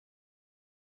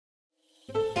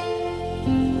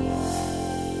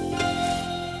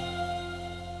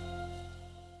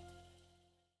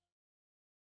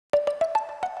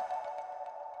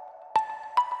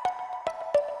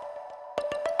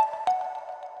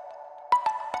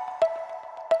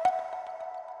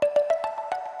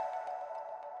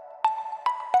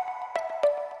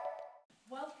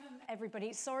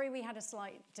everybody. Sorry we had a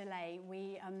slight delay.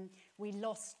 We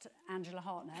lost Angela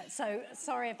Hartnett, so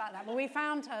sorry about that. But we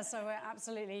found her, so we're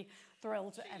absolutely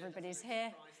thrilled that everybody's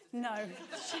here. No.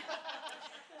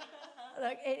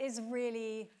 Look, it is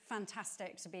really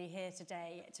fantastic to be here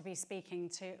today, to be speaking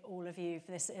to all of you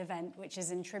for this event, which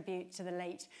is in tribute to the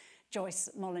late Joyce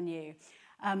Molyneux.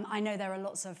 I know there are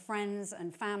lots of friends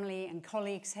and family and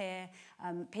colleagues here,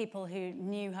 people who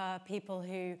knew her, people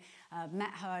who met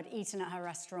her, had eaten at her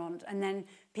restaurant, and then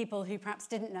people who perhaps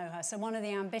didn't know her. So one of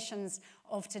the ambitions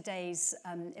of today's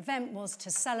event was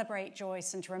to celebrate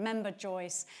Joyce and to remember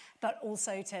Joyce, but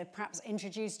also to perhaps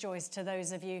introduce Joyce to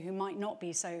those of you who might not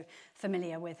be so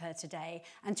familiar with her today,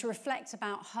 and to reflect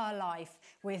about her life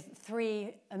with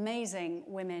three amazing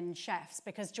women chefs,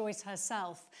 because Joyce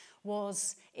herself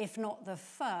was, if not the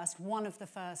first, one of the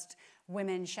first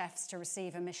women chefs to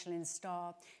receive a Michelin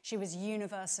star. She was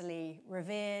universally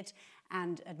revered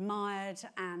and admired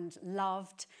and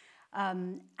loved.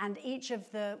 And each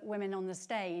of the women on the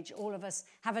stage, all of us,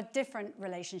 have a different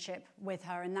relationship with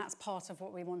her, and that's part of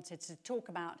what we wanted to talk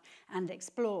about and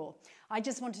explore. I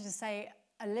just wanted to say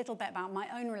a little bit about my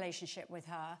own relationship with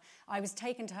her. I was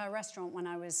taken to her restaurant when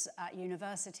I was at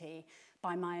university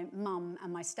by my mum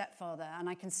and my stepfather, and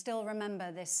I can still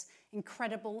remember this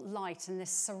incredible light and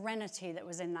this serenity that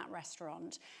was in that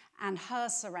restaurant, and her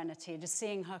serenity, just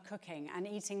seeing her cooking and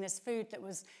eating this food that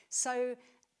was so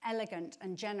elegant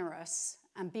and generous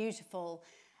and beautiful.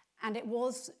 And it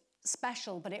was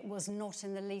special, but it was not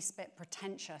in the least bit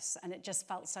pretentious, and it just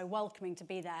felt so welcoming to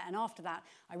be there. And after that,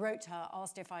 I wrote to her,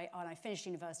 asked if when I finished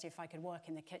university, if I could work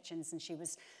in the kitchens, and she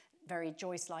was very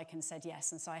Joyce-like and said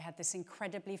yes. And so I had this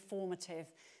incredibly formative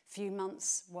few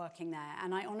months working there.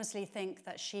 And I honestly think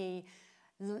that she,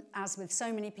 as with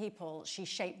so many people, she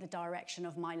shaped the direction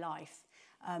of my life.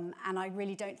 And I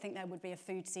really don't think there would be a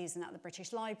food season at the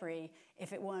British Library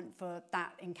if it weren't for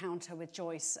that encounter with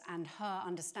Joyce and her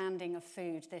understanding of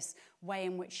food, this way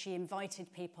in which she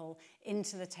invited people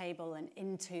into the table and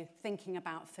into thinking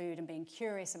about food and being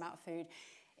curious about food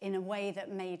in a way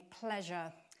that made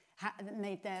pleasure, that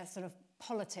made their sort of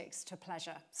politics to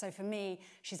pleasure. So for me,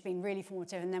 she's been really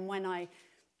formative. And then when I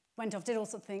went off, did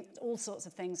all sorts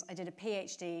of things, I did a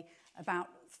PhD about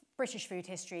British food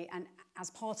history, and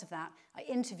as part of that, I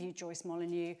interviewed Joyce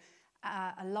Molyneux,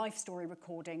 a life story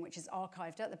recording, which is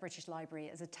archived at the British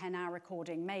Library as a 10-hour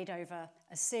recording made over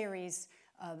a series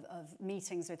of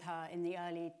meetings with her in the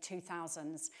early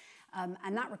 2000s.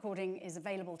 And that recording is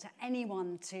available to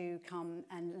anyone to come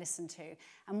and listen to.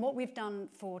 And what we've done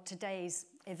for today's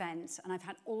event, and I've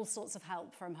had all sorts of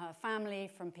help from her family,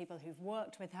 from people who've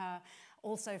worked with her,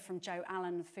 also from Joe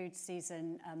Allen, food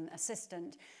season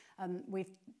assistant. We've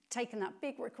taken that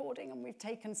big recording and we've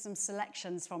taken some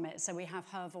selections from it. So we have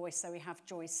her voice, so we have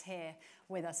Joyce here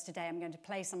with us today. I'm going to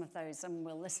play some of those and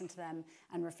we'll listen to them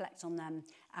and reflect on them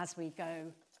as we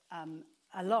go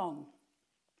along.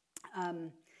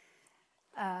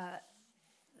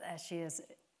 There she is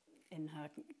in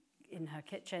her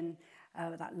kitchen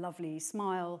with that lovely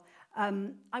smile.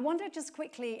 I wonder just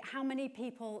quickly how many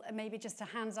people, maybe just a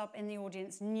hands up in the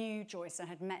audience, knew Joyce and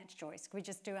had met Joyce. Could we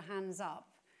just do a hands up?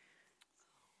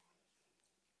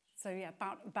 So yeah,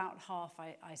 about half,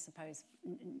 I suppose,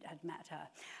 had met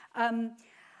her.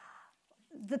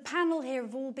 The panel here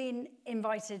have all been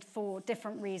invited for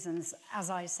different reasons,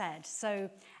 as I said. So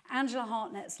Angela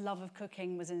Hartnett's love of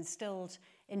cooking was instilled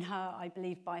in her, I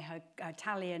believe, by her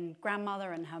Italian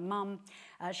grandmother and her mum.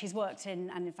 She's worked in,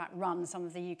 and in fact run, some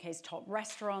of the UK's top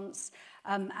restaurants.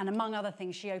 And among other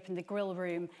things, she opened the grill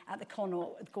room at the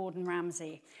Connaught with Gordon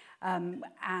Ramsay.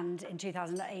 And in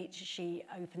 2008, she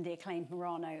opened the acclaimed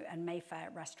Murano and Mayfair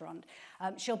restaurant.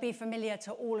 She'll be familiar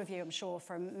to all of you, I'm sure,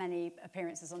 from many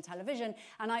appearances on television.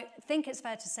 And I think it's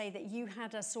fair to say that you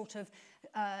had a sort of,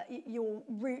 your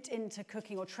route into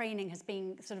cooking or training has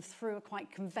been sort of through a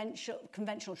quite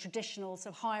conventional, traditional,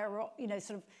 sort of higher,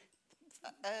 sort of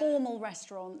formal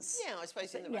restaurants. Yeah, I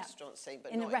suppose in the restaurant scene.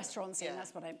 But in the restaurant scene,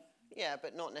 that's what I... Yeah,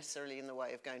 but not necessarily in the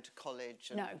way of going to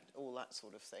college and all that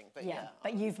sort of thing. But yeah,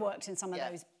 but you've worked in some of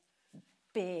those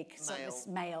big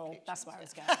male that's where I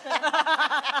was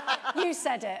going. You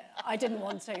said it. I didn't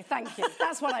want to. Thank you.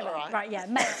 That's what I meant. Right, yeah,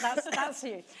 male. That's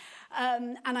you.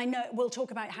 And I know we'll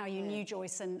talk about how you knew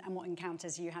Joyce and what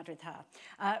encounters you had with her.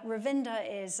 Ravinder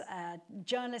is a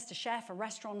journalist, a chef, a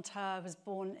restaurateur, was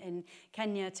born in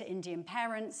Kenya to Indian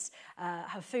parents.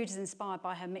 Her food is inspired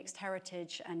by her mixed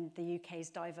heritage and the UK's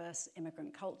diverse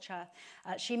immigrant culture.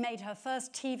 She made her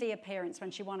first TV appearance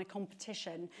when she won a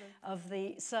competition of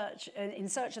the In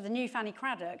Search of the New Fanny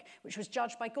Craddock, which was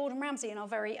judged by Gordon Ramsay and our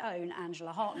very own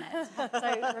Angela Hartnett. So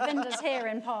Ravinder's here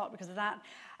in part because of that.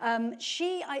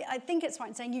 I think it's right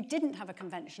in saying you didn't have a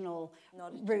conventional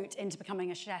route into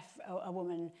becoming a chef, a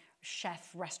woman chef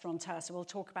restaurateur, so we'll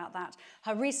talk about that.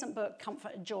 Her recent book,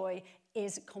 Comfort and Joy,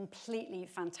 is completely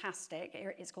fantastic.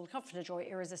 It's called Comfort and Joy,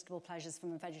 Irresistible Pleasures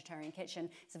from a Vegetarian Kitchen.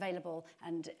 It's available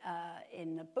and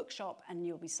in the bookshop, and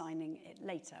you'll be signing it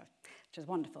later, which is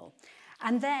wonderful.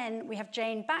 And then we have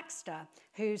Jane Baxter,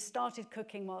 who started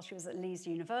cooking while she was at Leeds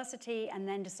University and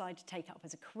then decided to take it up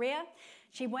as a career.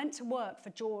 She went to work for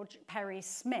George Perry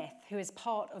Smith, who is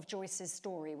part of Joyce's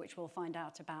story, which we'll find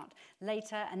out about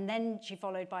later. And then she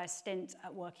followed by a stint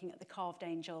at working at the Carved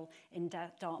Angel in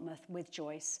Dartmouth with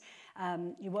Joyce.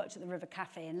 You worked at the River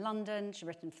Cafe in London. She's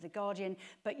written for The Guardian.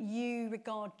 But you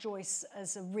regard Joyce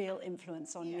as a real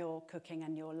influence on your cooking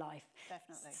and your life.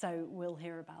 Definitely. So we'll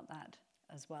hear about that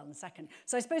as well in a second.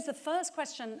 So I suppose the first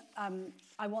question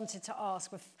I wanted to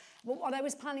ask, what I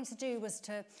was planning to do was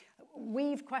to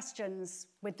weave questions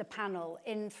with the panel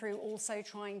in through also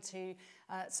trying to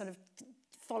sort of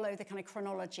follow the kind of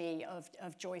chronology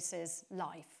of Joyce's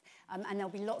life. And there'll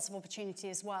be lots of opportunity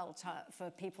as well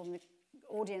for people in the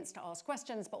audience to ask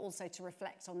questions, but also to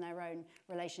reflect on their own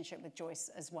relationship with Joyce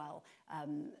as well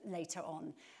later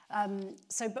on.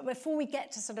 But before we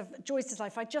get to sort of Joyce's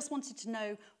life, I just wanted to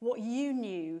know what you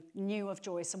knew of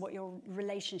Joyce and what your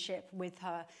relationship with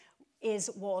her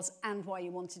was, and why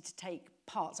you wanted to take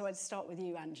part. So I'd start with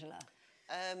you, Angela.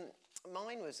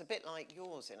 Mine was a bit like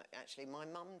yours, actually. My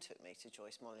mum took me to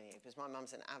Joyce Molyneux because my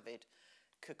mum's an avid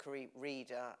cookery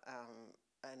reader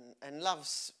and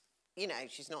loves, you know,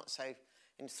 she's not so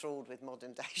enthralled with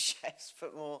modern day chefs,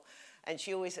 but more, and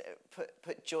she always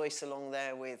put Joyce along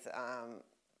there with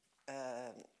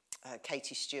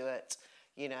Katie Stewart,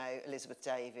 you know, Elizabeth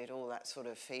David, all that sort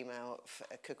of female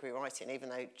cookery writing, even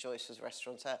though Joyce was a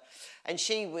restaurateur. And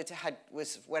she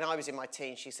was when I was in my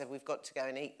teens, she said, we've got to go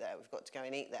and eat there, we've got to go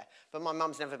and eat there. But my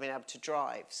mum's never been able to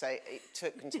drive, so it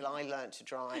took until I learnt to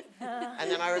drive. And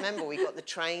then I remember we got the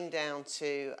train down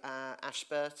to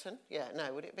Ashburton. Yeah,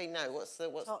 no, would it be? No, what's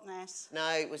Totnes. No,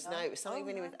 it was something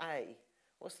beginning with A.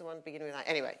 What's the one beginning with A?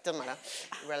 Anyway, doesn't matter,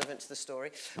 irrelevant to the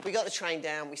story. We got the train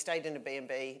down, we stayed in a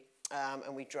B&B,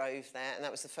 and we drove there, and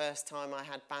that was the first time I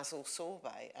had basil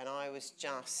sorbet, and I was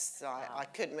just, I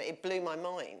couldn't, it blew my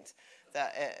mind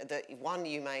that one,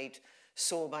 you made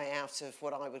sorbet out of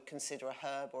what I would consider a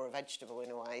herb or a vegetable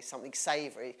in a way, something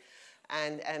savoury,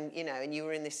 and you know, and you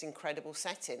were in this incredible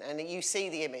setting, and you see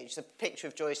the image, the picture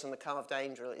of Joyce on the Carved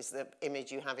Angel is the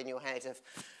image you have in your head of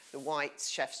the white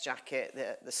chef's jacket,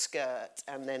 the skirt,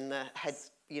 and then the head,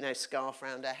 you know, scarf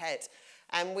around her head.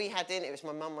 And we had dinner, it was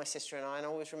my mum, my sister and I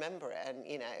always remember it. And,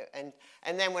 you know,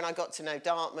 and then when I got to know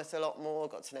Dartmouth a lot more,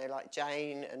 got to know like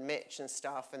Jane and Mitch and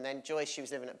stuff, and then Joyce, she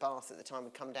was living at Bath at the time,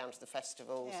 would come down to the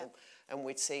festivals and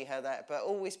we'd see her there. But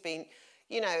always been,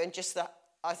 you know, and just that,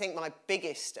 I think my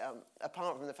biggest,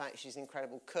 apart from the fact she's an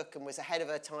incredible cook and was ahead of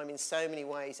her time in so many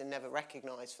ways and never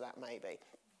recognised for that maybe.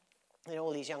 You know,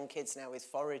 all these young kids now with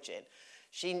foraging.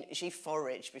 She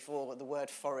foraged before the word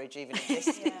forage even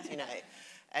existed, you know.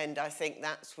 And I think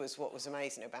that was what was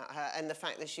amazing about her. And the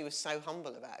fact that she was so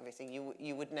humble about everything,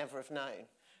 you would never have known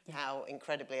how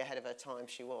incredibly ahead of her time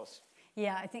she was.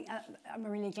 Yeah, I think I'm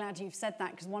really glad you've said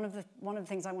that, because one of the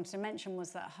things I wanted to mention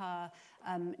was that her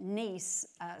niece,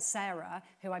 Sarah,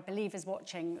 who I believe is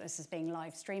watching, this is being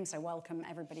live streamed, so welcome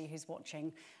everybody who's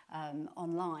watching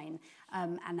online.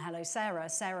 And hello, Sarah.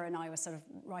 Sarah and I were sort of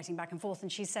writing back and forth,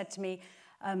 and she said to me,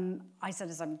 I said,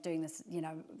 as I'm doing this, you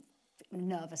know,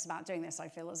 nervous about doing this, I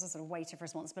feel as a sort of weight of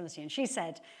responsibility. And she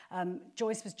said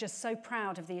Joyce was just so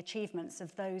proud of the achievements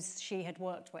of those she had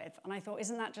worked with. And I thought,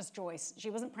 isn't that just Joyce? She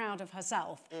wasn't proud of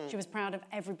herself. She was proud of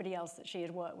everybody else that she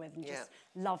had worked with and just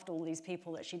loved all these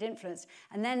people that she'd influenced.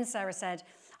 And then Sarah said,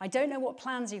 I don't know what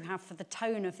plans you have for the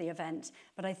tone of the event,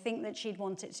 but I think that she'd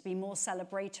want it to be more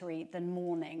celebratory than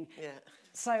mourning. Yeah.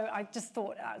 So I just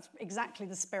thought that's exactly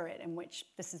the spirit in which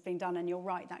this has been done. And you're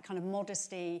right, that kind of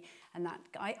modesty and that,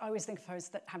 I always think of her as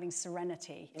that having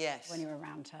serenity when you're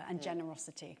around her and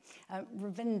generosity.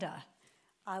 Ravinder.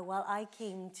 Well, I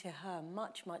came to her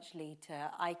much, much later.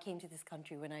 I came to this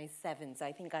country when I was 7, so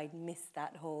I think I missed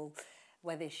that whole,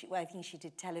 I think she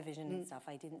did television and stuff.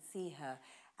 I didn't see her.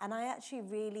 And I actually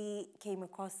really came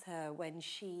across her when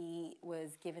she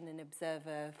was given an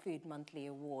Observer Food Monthly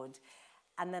Award.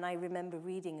 And then I remember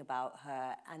reading about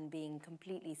her and being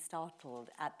completely startled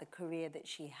at the career that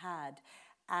she had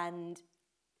and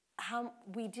how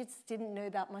we just didn't know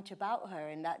that much about her,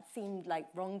 and that seemed like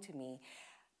wrong to me.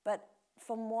 But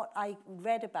from what I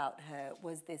read about her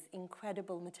was this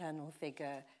incredible maternal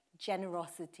figure,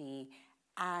 generosity,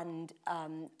 and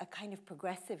a kind of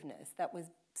progressiveness that was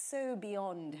so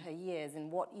beyond her years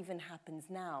and what even happens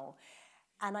now.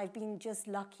 And I've been just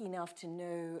lucky enough to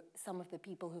know some of the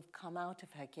people who've come out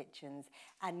of her kitchens,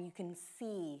 and you can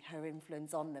see her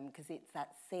influence on them because it's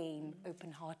that same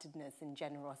open-heartedness and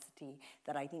generosity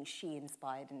that I think she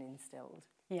inspired and instilled.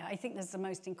 Yeah, I think there's the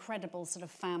most incredible sort of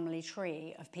family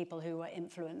tree of people who were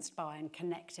influenced by and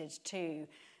connected to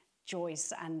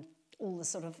Joyce and all the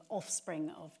sort of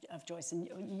offspring of Joyce. And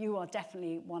you are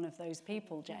definitely one of those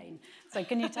people, Jane. So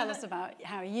can you tell us about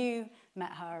how you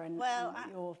met her and, well,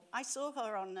 and your... I saw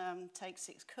her on Take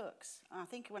 6 Cooks, I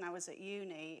think when I was at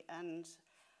uni, and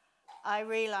I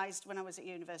realised when I was at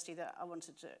university that I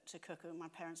wanted to cook, and my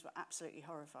parents were absolutely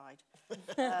horrified.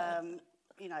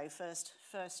 You know,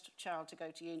 first child to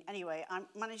go to uni. Anyway, I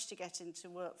managed to get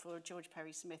into work for George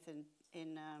Perry Smith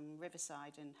in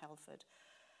Riverside in Helford.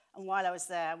 And while I was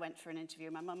there, I went for an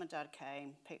interview. My mum and dad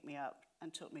came, picked me up,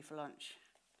 and took me for lunch.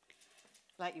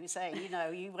 Like you were saying, you know,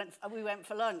 we went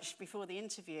for lunch before the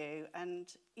interview.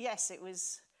 And yes, it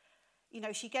was, you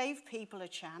know, she gave people a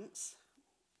chance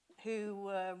who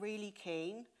were really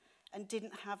keen and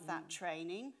didn't have that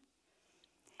training.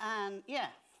 And yeah.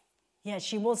 Yeah,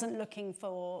 she wasn't looking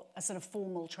for a sort of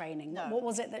formal training. No. What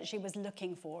was it that she was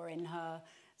looking for in her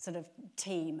sort of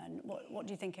team, and what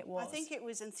do you think it was? I think it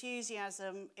was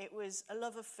enthusiasm, it was a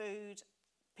love of food,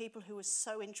 people who were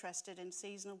so interested in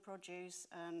seasonal produce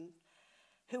and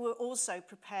who were also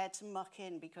prepared to muck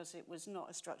in because it was not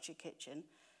a structured kitchen.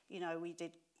 You know, we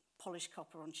did polished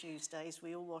copper on Tuesdays,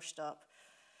 we all washed up,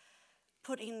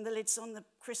 putting the lids on the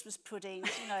Christmas puddings,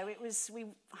 you know, we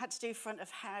had to do front of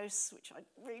house, which I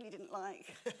really didn't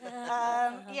like.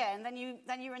 Yeah, and then you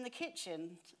were in the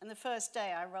kitchen, and the first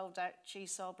day I rolled out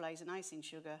cheese sablaise and icing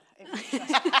sugar. It was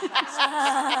just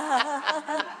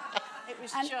it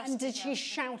was just... And did she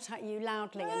shout at you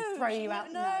loudly and throw you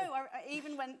out? No, I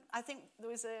even when, I think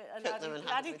there was a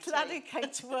lad who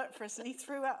came to work for us, and he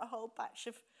threw out a whole batch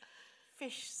of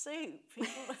fish soup.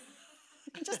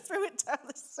 He just threw it down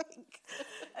the sink,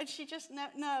 and she just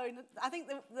no. I think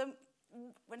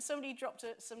when somebody dropped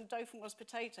some dauphinoise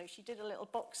potato, she did a little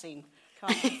boxing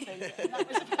kind of thing, and that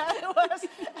was about it was.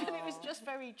 And it was just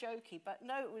very jokey. But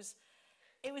no,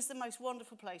 it was the most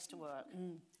wonderful place to work.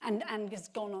 And has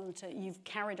gone on to, you've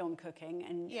carried on cooking,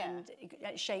 and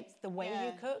it shaped the way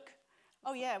you cook.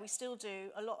 Oh yeah, we still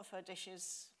do a lot of her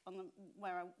dishes on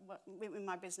in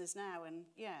my business now, and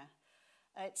yeah.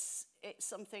 It's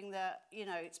something that, you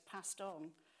know, it's passed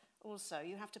on. Also,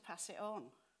 you have to pass it on.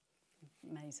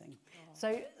 Amazing.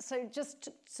 Oh. So just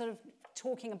sort of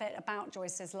talking a bit about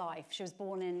Joyce's life. She was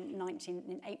born in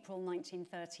April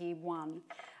 1931.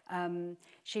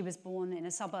 She was born in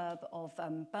a suburb of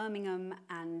Birmingham,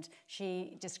 and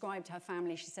she described her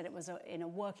family. She said it was in a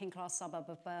working class suburb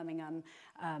of Birmingham.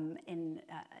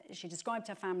 She described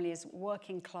her family as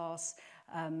working class,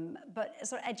 but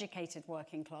sort of educated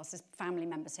working class. There's family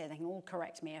members here, they can all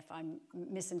correct me if I'm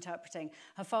misinterpreting.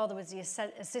 Her father was the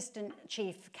assistant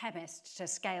chief chemist to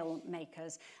scale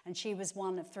makers, and she was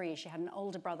one of three. She had an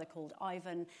older brother called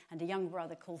Ivan and a younger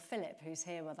brother called Philip, who's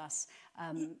here with us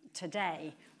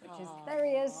today, which is, there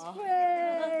he is,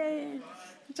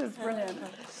 which is brilliant.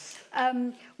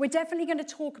 We're definitely going to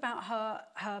talk about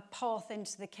her path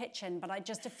into the kitchen, but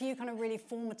just a few kind of really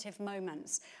formative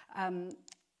moments.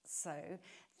 So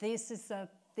these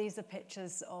are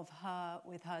pictures of her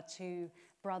with her two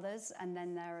brothers, and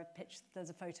then there's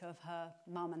a photo of her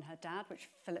mum and her dad, which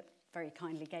Philip very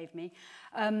kindly gave me.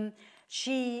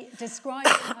 She described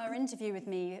in her interview with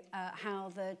me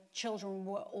how the children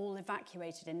were all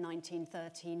evacuated in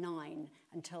 1939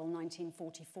 until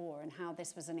 1944, and how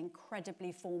this was an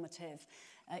incredibly formative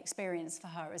experience for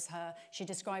her. She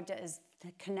described it as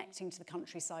connecting to the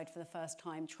countryside for the first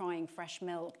time, trying fresh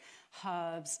milk,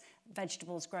 herbs,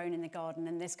 vegetables grown in the garden,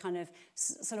 and this kind of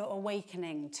sort of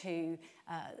awakening to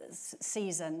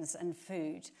seasons and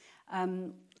food.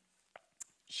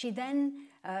 She then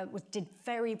did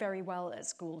very, very well at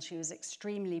school. She was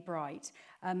extremely bright.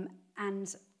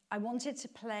 And I wanted to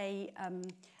play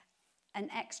an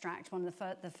extract, one of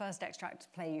the first extract to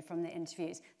play you from the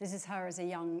interviews. This is her as a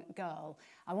young girl.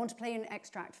 I want to play an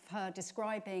extract of her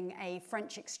describing a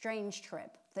French exchange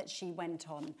trip that she went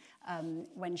on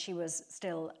when she was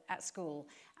still at school,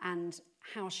 and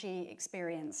how she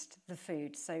experienced the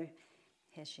food. So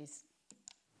here she's...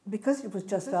 Because it was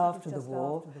just after the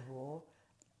war,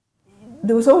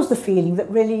 there was always the feeling that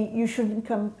really you shouldn't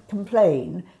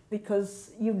complain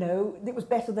because, you know, it was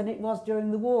better than it was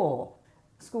during the war.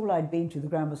 The school I'd been to, the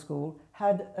grammar school,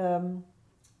 had a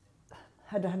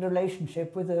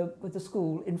relationship with a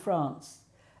school in France,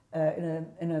 in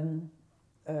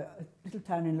a little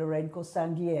town in Lorraine called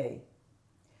Saint-Dié.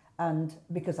 And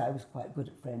because I was quite good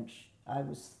at French, I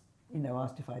was,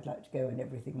 asked if I'd like to go and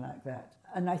everything like that.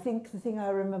 And I think the thing I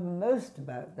remember most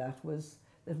about that was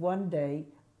that one day,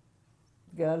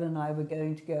 the girl and I were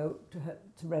going to go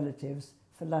to relatives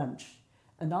for lunch.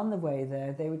 And on the way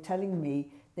there, they were telling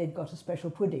me they'd got a special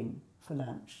pudding for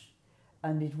lunch.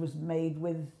 And it was made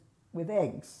with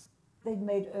eggs. They'd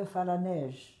made œuf à la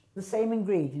neige. The same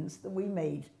ingredients that we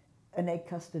made an egg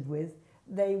custard with,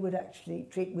 they would actually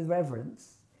treat with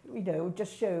reverence.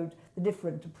 Just showed the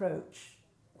different approach.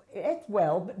 It ate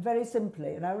well, but very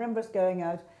simply. And I remember us going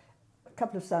out a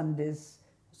couple of Sundays,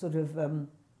 sort of on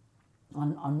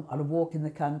a walk in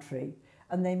the country,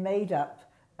 and they made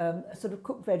up a sort of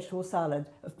cooked vegetable salad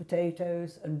of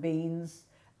potatoes and beans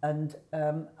and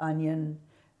onion,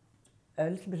 a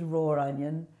little bit of raw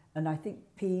onion, and I think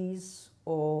peas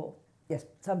or, yes,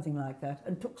 something like that,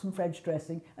 and took some French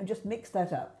dressing and just mixed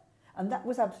that up. And that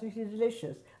was absolutely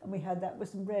delicious. And we had that with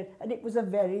some bread. And it was a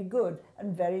very good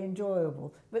and very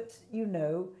enjoyable. But,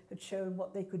 had shown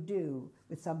what they could do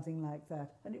with something like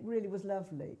that. And it really was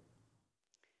lovely.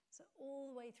 So all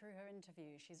the way through her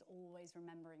interview, she's always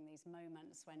remembering these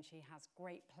moments when she has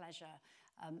great pleasure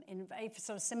in a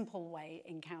sort of simple way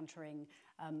encountering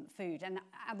food. And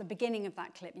at the beginning of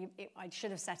that clip, I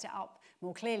should have set it up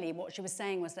more clearly. What she was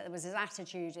saying was that there was this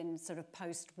attitude in sort of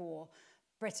post-war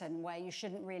Britain where you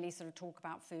shouldn't really sort of talk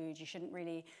about food, you shouldn't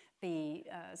really be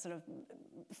sort of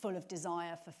full of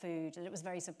desire for food, and it was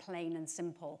very sort of plain and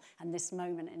simple. And this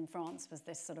moment in France was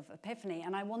this sort of epiphany.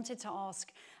 And I wanted to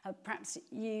ask perhaps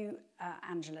you,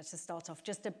 Angela, to start off,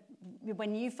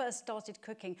 when you first started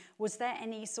cooking, was there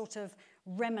any sort of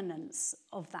remnants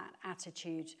of that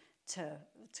attitude to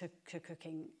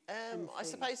cooking? I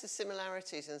suppose the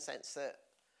similarities in the sense that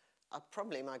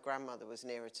probably my grandmother was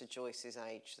nearer to Joyce's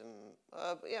age than,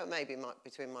 maybe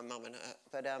between my mum and her.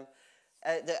 But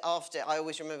I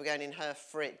always remember going in her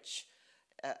fridge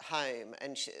at home,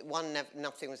 and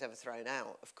nothing was ever thrown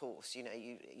out. Of course,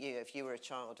 if you were a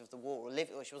child of the war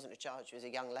or she wasn't a child, she was a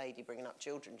young lady bringing up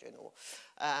children during the war.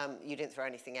 You didn't throw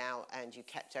anything out, and you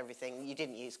kept everything. You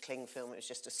didn't use cling film; it was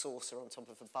just a saucer on top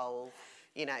of a bowl.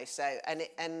 So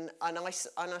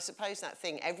I suppose that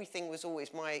thing, everything was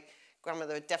always my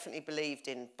grandmother definitely believed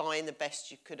in buying the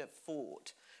best you could afford.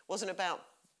 It wasn't about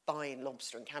buying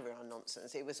lobster and caviar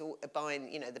nonsense. It was buying,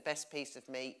 the best piece of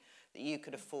meat that you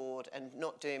could afford and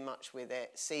not doing much with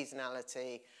it,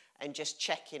 seasonality, and just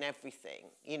checking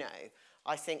everything,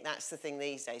 I think that's the thing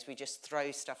these days. We just throw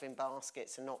stuff in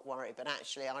baskets and not worry. But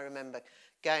actually, I remember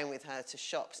going with her to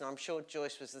shops, and I'm sure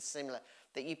Joyce was similar,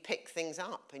 that you pick things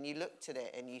up and you looked at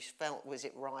it and you felt, was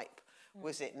it ripe?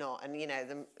 Was it not? And,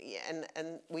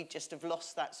 and we just have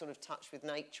lost that sort of touch with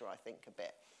nature, I think, a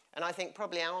bit. And I think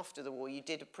probably after the war, you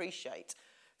did appreciate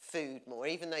food more,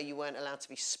 even though you weren't allowed to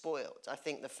be spoiled. I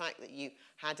think the fact that you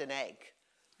had an egg,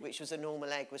 which was a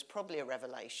normal egg, was probably a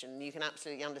revelation. You can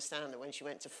absolutely understand that when she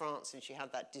went to France and she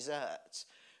had that dessert,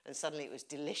 and suddenly it was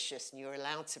delicious and you were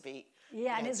allowed to be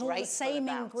and it's all the same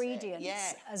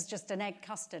ingredients as just an egg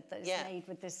custard that is made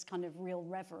with this kind of real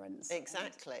reverence.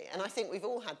 Exactly. And I think we've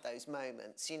all had those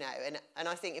moments, and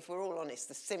I think if we're all honest,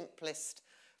 the simplest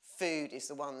food is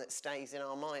the one that stays in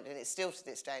our mind. And it's still to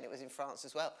this day, and it was in France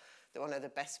as well, that one of the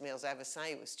best meals I ever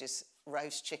say was just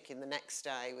roast chicken the next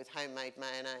day with homemade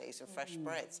mayonnaise and fresh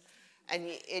breads. And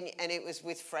it was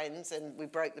with friends, and we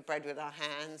broke the bread with our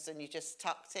hands, and you just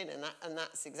tucked in, and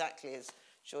that's exactly as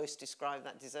Joyce described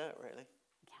that dessert, really.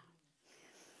 Yeah.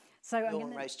 So you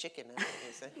want roast chicken,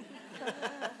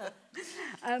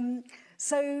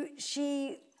 so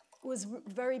she was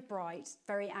very bright,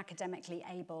 very academically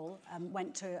able,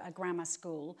 went to a grammar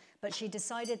school, but she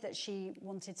decided that she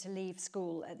wanted to leave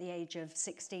school at the age of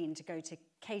 16 to go to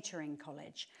catering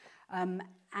college.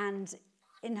 And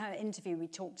in her interview, we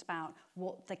talked about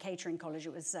what the catering college,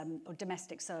 it was, or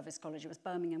domestic service college, it was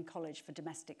Birmingham College for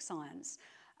Domestic Science.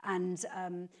 And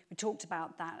we talked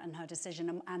about that and her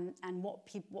decision and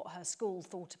what her school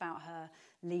thought about her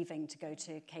leaving to go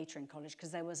to catering college, because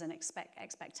there was an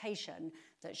expectation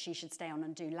that she should stay on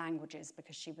and do languages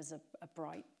because she was a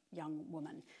bright young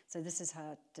woman. So this is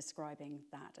her describing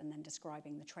that and then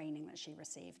describing the training that she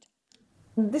received.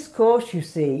 This course, you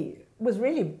see, was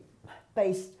really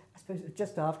based, I suppose,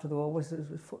 just after the war, was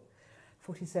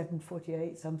 47,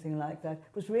 48, something like that.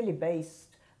 It was really based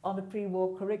on a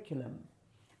pre-war curriculum.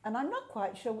 And I'm not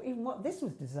quite sure even what this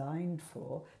was designed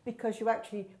for, because you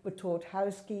actually were taught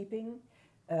housekeeping,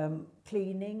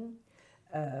 cleaning,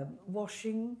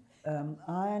 washing,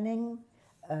 ironing,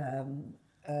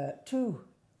 two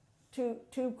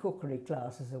cookery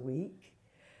classes a week,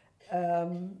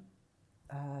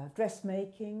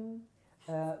 dressmaking,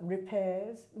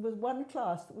 repairs. There was one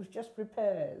class that was just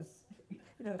repairs.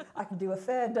 You know, I can do a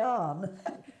fair darn.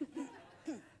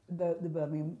 The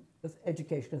Birmingham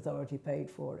Education Authority paid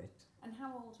for it. And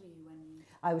how old were you when you...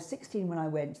 I was 16 when I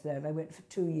went there, and I went for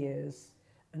 2 years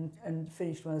and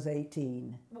finished when I was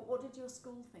 18. What did your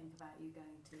school think about you going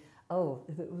to... Oh,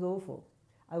 it was awful.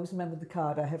 I always remember the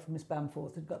card I had from Miss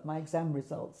Bamforth had got my exam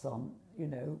results on, you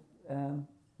know,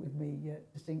 with me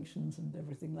distinctions and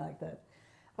everything like that.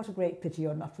 What a great pity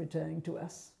you're not returning to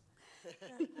us.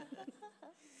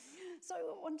 So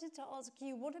I wanted to ask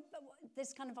you, what about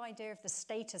this kind of idea of the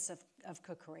status of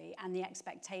cookery and the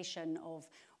expectation of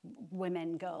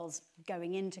women, girls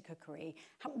going into cookery?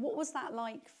 What was that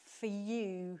like for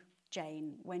you,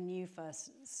 Jane, when you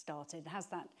first started? Has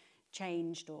that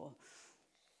changed or...?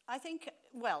 I think,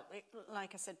 well,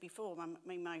 like I said before,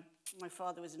 my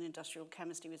father was an industrial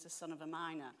chemist. He was the son of a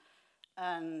miner.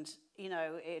 And, you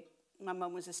know, my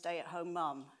mum was a stay-at-home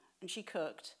mum, and she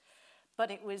cooked.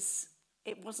 But it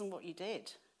wasn't what you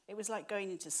did. It was like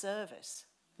going into service.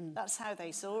 That's how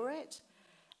they saw it.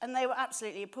 And they were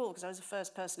absolutely appalled, because I was the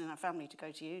first person in our family to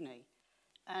go to uni.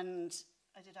 And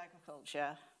I did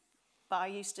agriculture. But I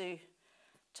used to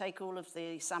take all of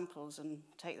the samples and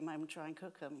take them home and try and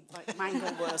cook them, like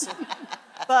mango wurzel.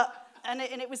 And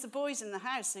it was the boys in the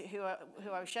house who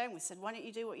I was sharing with said, why don't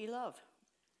you do what you love?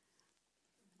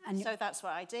 And so that's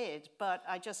what I did. But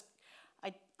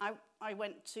I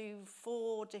went to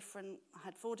I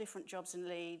had 4 different jobs in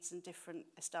Leeds and different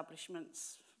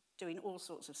establishments doing all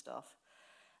sorts of stuff.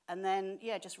 And then,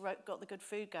 yeah, just got the Good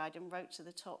Food Guide and wrote to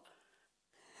the top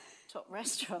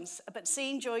restaurants. But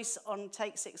seeing Joyce on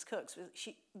Take 6 Cooks,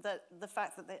 the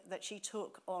fact that she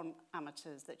took on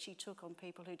amateurs, that she took on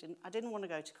people who didn't... I didn't want to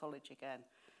go to college again.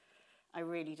 I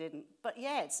really didn't. But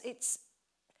yeah,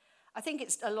 I think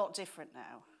it's a lot different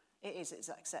now. It's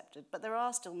accepted. But there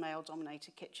are still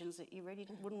male-dominated kitchens that you really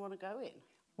wouldn't want to go in.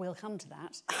 We'll come to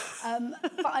that.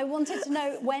 But I wanted to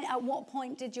know, at what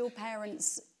point did your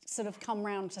parents sort of come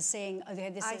round to seeing, okay,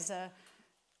 this is a...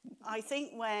 I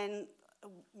think when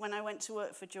I went to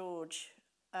work for George,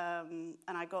 and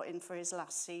I got in for his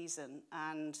last season,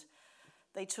 and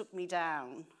they took me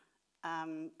down,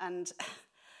 and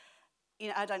you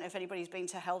know, I don't know if anybody's been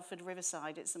to Helford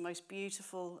Riverside. It's the most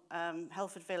beautiful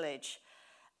Helford village,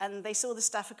 and they saw the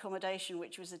staff accommodation,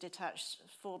 which was a detached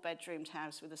 4-bedroomed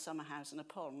house with a summer house and a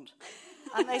pond,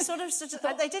 and they sort of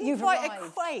they didn't quite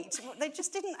equate. They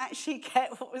just didn't actually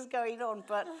get what was going on,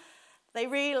 but. They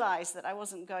realised that I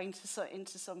wasn't going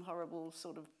into some horrible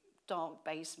sort of dark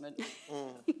basement,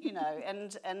 you know,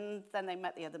 and then they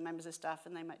met the other members of staff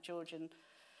and they met George, and,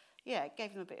 yeah, it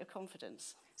gave them a bit of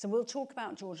confidence. So we'll talk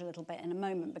about George a little bit in a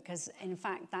moment, because, in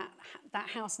fact, that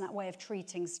house and that way of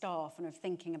treating staff and of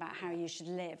thinking about how you should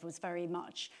live was very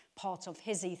much part of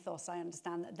his ethos. I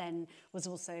understand that then was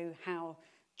also how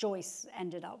Joyce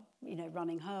ended up, you know,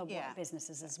 running her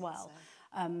businesses as well.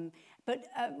 So. But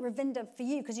Ravinder, for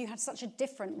you, because you had such a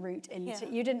different route into,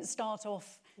 you didn't start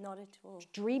off not at all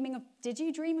dreaming of. Did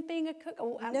you dream of being a cook?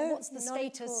 Or no, what's the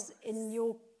status in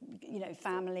your, you know,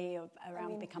 family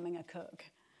around becoming a cook?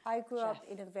 I grew up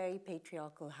in a very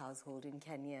patriarchal household in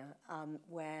Kenya,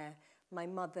 where my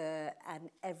mother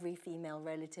and every female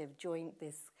relative joined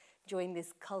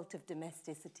this cult of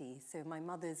domesticity. So my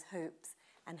mother's hopes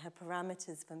and her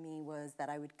parameters for me was that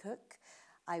I would cook.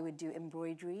 I would do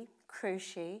embroidery,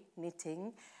 crochet,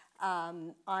 knitting,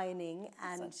 ironing,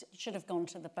 and... So you should have gone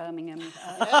to the Birmingham... You'd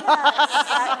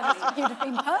have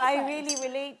been perfect. I really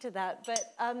relate to that,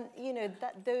 but, you know,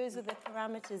 those are the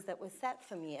parameters that were set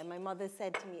for me, and my mother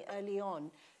said to me early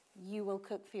on, you will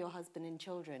cook for your husband and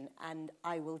children, and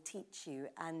I will teach you,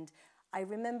 and I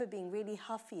remember being really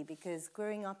huffy because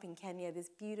growing up in Kenya, this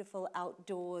beautiful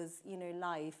outdoors, you know,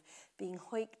 life, being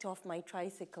hoiked off my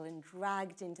tricycle and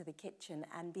dragged into the kitchen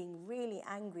and being really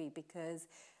angry because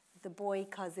the boy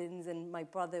cousins and my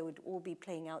brother would all be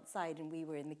playing outside and we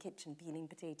were in the kitchen peeling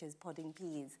potatoes, podding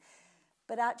peas.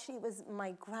 But actually it was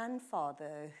my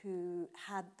grandfather who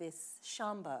had this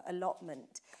shamba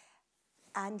allotment,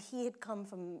 and he had come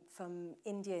from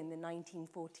India in the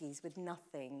 1940s with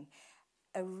nothing.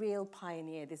 A real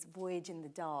pioneer, this voyage in the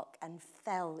dark, and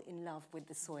fell in love with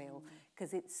the soil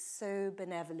because it's so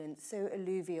benevolent, so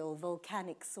alluvial,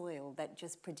 volcanic soil that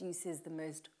just produces the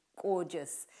most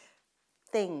gorgeous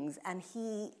things. And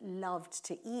he loved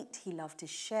to eat, he loved to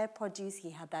share produce, he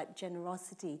had that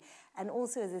generosity. And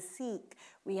also as a Sikh,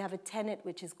 we have a tenet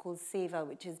which is called seva,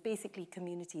 which is basically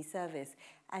community service.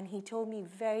 And he told me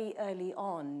very early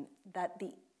on that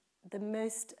the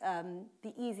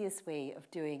easiest way of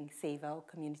doing seva or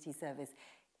community service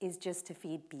is just to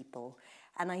feed people.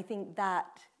 And I think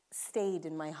that stayed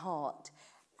in my heart.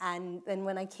 And then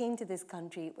when I came to this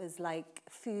country, it was like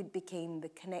food became the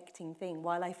connecting thing.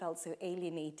 While I felt so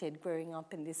alienated growing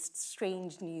up in this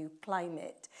strange new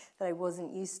climate that I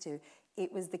wasn't used to,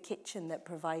 it was the kitchen that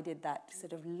provided that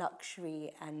sort of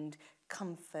luxury and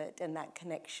comfort and that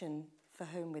connection for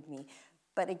home with me.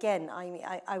 But again,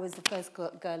 I was the first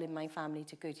girl in my family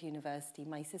to go to university.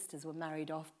 My sisters were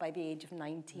married off by the age of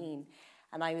 19.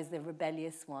 And I was the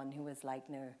rebellious one who was like,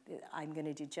 no, I'm going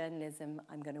to do journalism,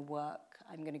 I'm going to work,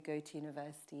 I'm going to go to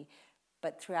university.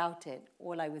 But throughout it,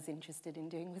 all I was interested in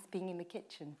doing was being in the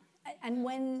kitchen. And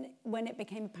when it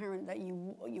became apparent that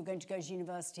you were going to go to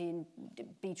university and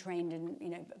be trained in, you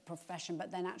know, a profession, but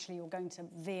then actually you're going to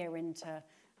veer into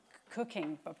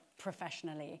cooking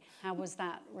professionally, how was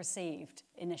that received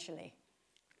initially?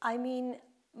 I mean,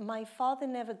 my father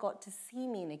never got to see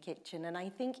me in a kitchen, and I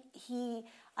think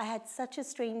I had such a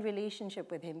strained relationship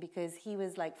with him because he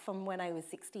was like, from when I was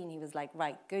 16, he was like,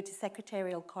 right, go to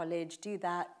secretarial college, do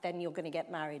that, then you're going to get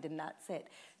married, and that's it.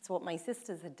 It's what my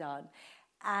sisters had done.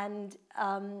 And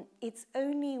it's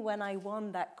only when I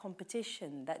won that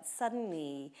competition that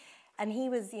suddenly, and he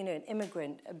was, you know, an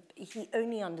immigrant, he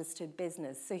only understood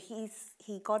business. So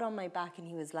he got on my back and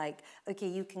he was like, okay,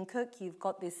 you can cook, you've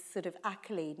got this sort of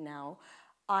accolade now.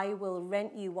 I will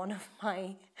rent you one of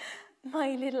my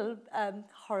little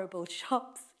horrible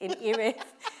shops in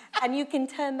Erith, and you can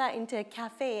turn that into a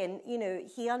cafe. And, you know,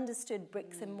 he understood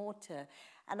bricks and mortar.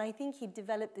 And I think he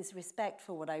developed this respect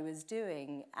for what I was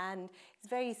doing. And it's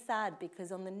very sad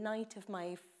because on the night of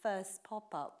my first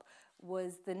pop-up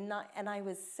was the night, and I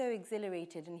was so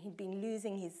exhilarated, and he'd been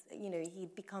losing his, you know,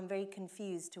 he'd become very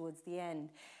confused towards the end.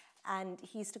 And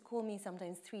he used to call me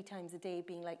sometimes 3 times a day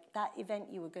being like, that event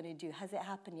you were going to do, has it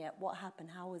happened yet? What happened?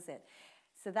 How was it?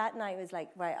 So that night was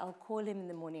like, right, I'll call him in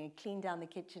the morning. I cleaned down the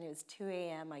kitchen. It was 2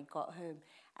 a.m. I got home.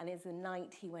 And it was the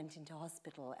night he went into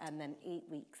hospital, and then 8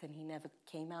 weeks, and he never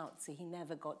came out. So he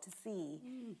never got to see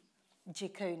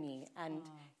Giccone. And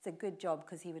it's a good job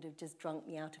because he would have just drunk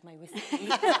me out of my whiskey.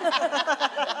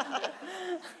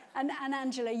 And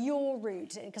Angela, your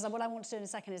route, because what I want to do in a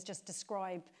second is just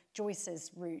describe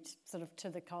Joyce's route sort of to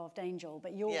the Carved Angel,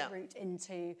 but your route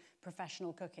into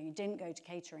professional cooking. You didn't go to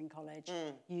catering college.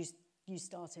 You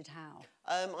started how?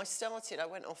 I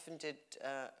went off and did,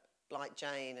 like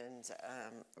Jane and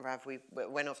Rav, we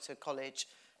went off to college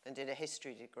and did a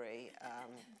history degree,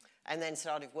 and then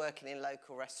started working in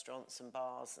local restaurants and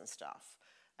bars and stuff,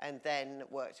 and then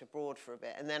worked abroad for a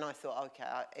bit. And then I thought, okay,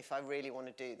 if I really want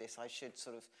to do this, I should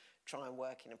sort of try and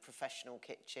work in a professional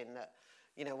kitchen that,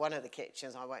 you know, one of the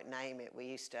kitchens, I won't name it, we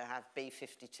used to have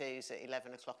B-52s at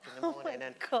 11 o'clock in the morning,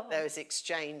 and there was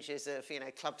exchanges of, you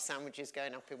know, club sandwiches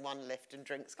going up in one lift and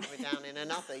drinks coming down in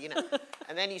another, you know.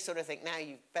 And then you sort of think, now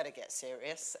you better get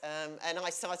serious. And I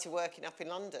started working up in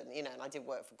London, you know, and I did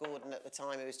work for Gordon at the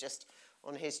time. It was just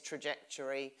on his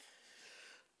trajectory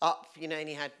up, you know, and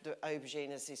he had the Aubergine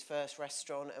as his first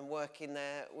restaurant, and working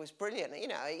there was brilliant. You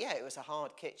know, yeah, it was a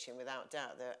hard kitchen without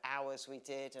doubt, the hours we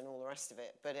did and all the rest of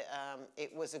it. But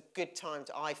it was a good time,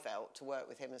 I felt, to work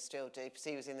with him, and still do, because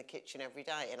he was in the kitchen every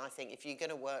day. And I think if you're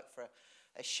going to work for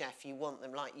a chef, you want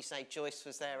them, like you say, Joyce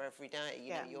was there every day.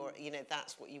 You know,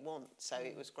 that's what you want. So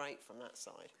it was great from that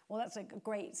side. Well, that's a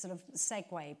great sort of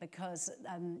segue, because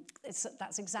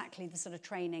that's exactly the sort of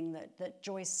training that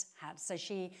Joyce had. So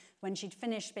when she'd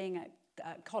finished being at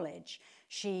college,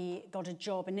 she got a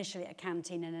job initially at a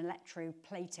canteen in an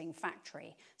electroplating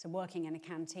factory, so working in a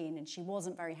canteen, and she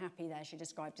wasn't very happy there. She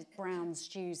described it brown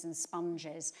stews and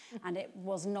sponges, and it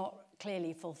was not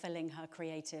clearly fulfilling her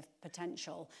creative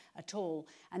potential at all.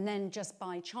 And then just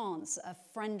by chance, a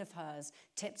friend of hers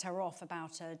tipped her off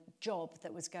about a job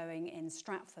that was going in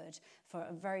Stratford for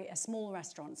a small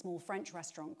French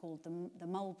restaurant called the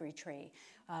Mulberry Tree,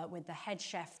 with the head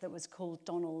chef that was called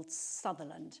Donald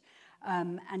Sutherland.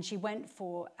 And she went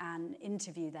for an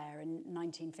interview there in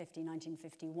 1950,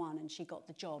 1951, and she got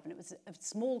the job. And it was a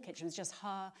small kitchen. It was just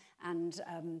her and,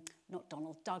 not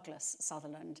Donald, Douglas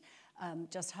Sutherland,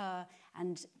 just her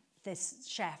and this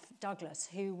chef, Douglas,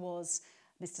 who was,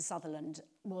 Mr. Sutherland,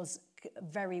 was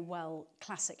very well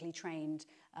classically trained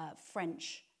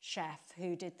French chef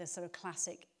who did the sort of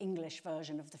classic English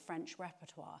version of the French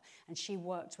repertoire. And she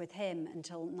worked with him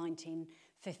until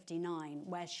 1959,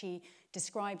 where she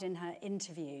described in her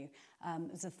interview,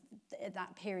 at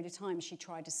that period of time, she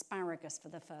tried asparagus for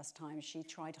the first time. She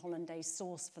tried hollandaise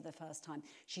sauce for the first time.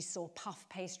 She saw puff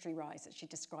pastry rise that she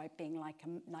described being like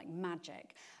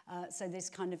magic. So this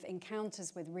kind of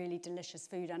encounters with really delicious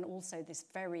food, and also this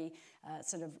very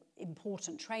sort of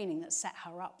important training that set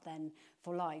her up then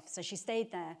for life. So she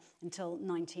stayed there until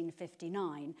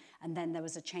 1959, and then there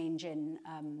was a change in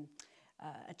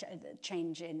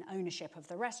ownership of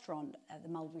the restaurant at the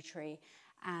Mulberry Tree,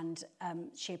 and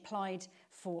she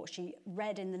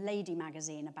read in the Lady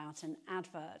magazine about an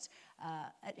advert.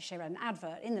 She read an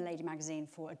advert in the Lady magazine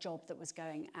for a job that was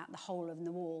going at the Hole in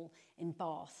the Wall in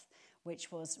Bath,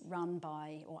 which was run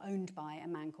by or owned by a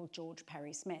man called George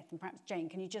Perry Smith. And perhaps, Jane,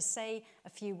 can you just say a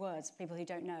few words for people who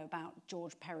don't know about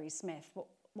George Perry Smith?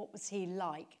 What was he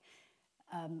like,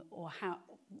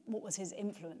 what was his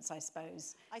influence, I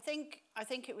suppose? I think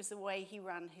it was the way he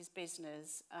ran his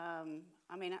business.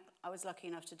 I mean, I was lucky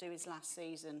enough to do his last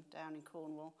season down in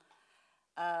Cornwall.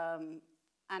 And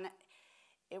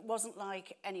it wasn't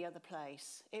like any other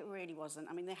place. It really wasn't.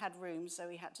 I mean, they had rooms, so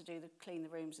he had to clean the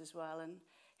rooms as well. And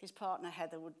his partner,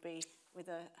 Heather, would be with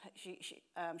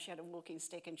she had a walking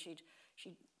stick, and she'd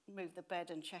move the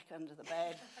bed and check under the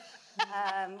bed.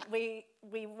 We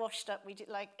washed up. We did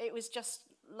it was just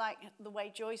like the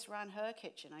way Joyce ran her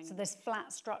kitchen. So this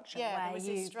flat structure where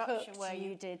you structure cooked, where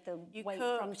you did the cooked,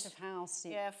 front of house.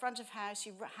 Yeah, front of house.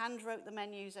 You hand wrote the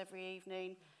menus every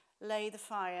evening, lay the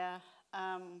fire.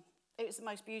 It was the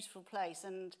most beautiful place,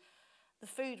 and the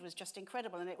food was just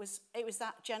incredible. And it was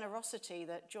that generosity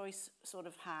that Joyce sort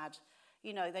of had.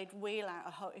 You know, they'd wheel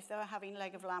out if they were having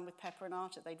leg of lamb with pepper and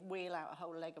arter, they'd wheel out a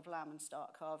whole leg of lamb and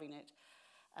start carving it.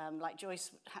 Like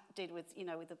Joyce did with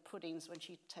the puddings, when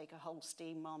she'd take a whole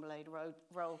steamed marmalade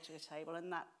roll to a table,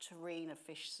 and that tureen of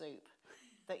fish soup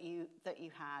that you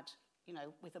had,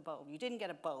 with a bowl. You didn't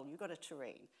get a bowl, you got a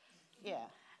tureen. Yeah.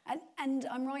 And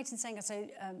I'm right in saying, so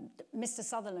Mr.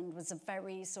 Sutherland was a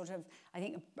very sort of, I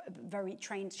think, very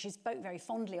trained, she spoke very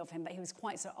fondly of him, but he was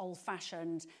quite sort of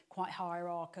old-fashioned, quite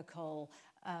hierarchical,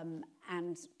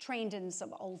 and trained in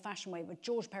some old-fashioned way. But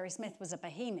George Perry Smith was a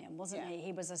bohemian, wasn't he?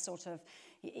 He was a sort of,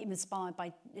 inspired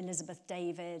by Elizabeth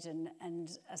David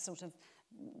and a sort of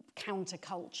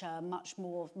counterculture, much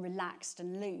more relaxed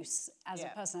and loose as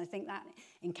a person. I think that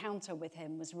encounter with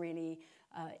him was really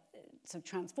sort of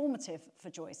transformative for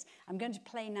Joyce. I'm going to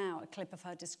play now a clip of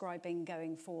her describing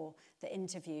going for the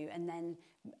interview and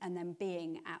then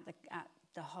being at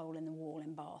the Hole in the Wall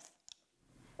in Bath.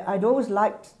 I'd always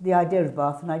liked the idea of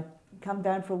Bath, and I'd come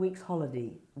down for a week's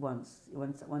holiday one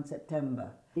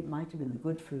September. It might have been the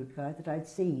Good Food Guide that I'd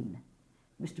seen,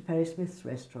 Mr. Perry Smith's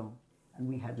restaurant, and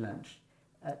we had lunch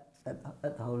at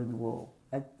the Hole in the Wall.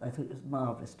 I thought it was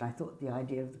marvellous, and I thought the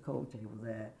idea of the cold table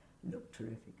there looked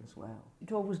terrific as well.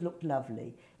 It always looked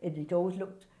lovely. It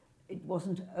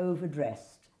wasn't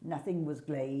overdressed. Nothing was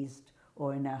glazed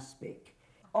or in aspic.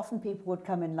 Often people would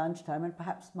come in lunchtime and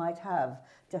perhaps might have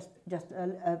just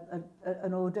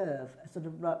an hors d'oeuvre, a sort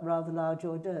of rather large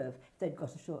hors d'oeuvre, if they'd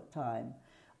got a short time.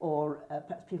 Or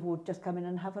perhaps people would just come in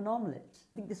and have an omelette.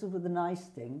 I think this was the nice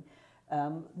thing,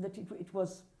 that it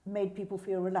was made people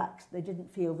feel relaxed. They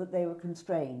didn't feel that they were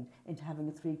constrained into having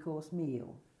a 3-course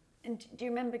meal. And do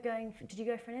you remember did you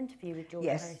go for an interview with George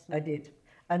Yes, Perry Smith? I did.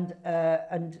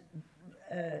 And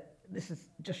this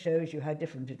just shows you how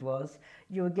different it was.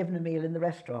 You were given a meal in the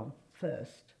restaurant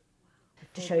first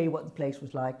to show you what the place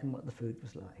was like and what the food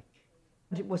was like.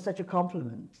 And it was such a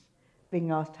compliment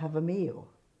being asked to have a meal,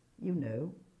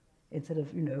 instead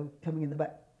of, coming in the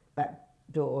back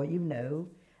door,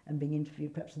 and being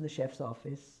interviewed perhaps in the chef's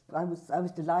office. I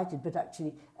was delighted, but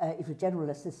actually it was general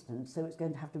assistant, so it's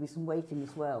going to have to be some waiting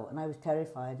as well, and I was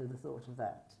terrified of the thought of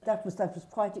that. That was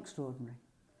quite extraordinary.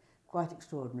 Quite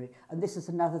extraordinary. And this is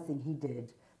another thing he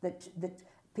did, that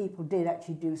people did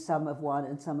actually do some of one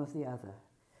and some of the other.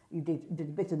 You did a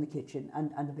bit in the kitchen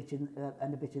and a bit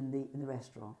in the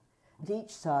restaurant. And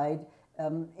each side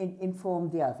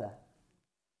informed the other.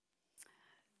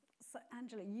 So,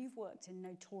 Angela, you've worked in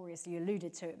you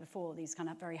alluded to it before, these kind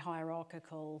of very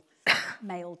hierarchical,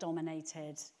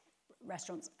 male-dominated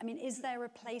restaurants. I mean, is there a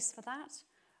place for that?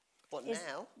 What,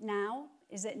 now? Now?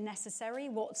 Is it necessary?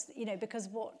 Because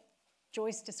what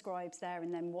Joyce describes there,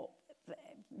 and then how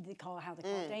the Clarke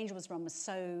and Angela was run was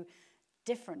so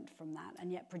different from that,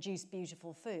 and yet produced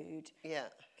beautiful food. Yeah.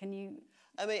 Can you?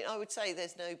 I mean, I would say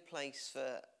there's no place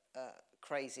for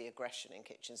crazy aggression in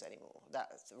kitchens anymore.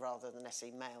 That's rather than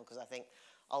necessarily male, because I think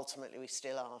ultimately we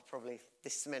still are probably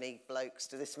this many blokes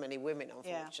to this many women,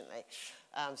 unfortunately.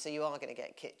 So you are going to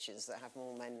get kitchens that have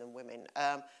more men than women.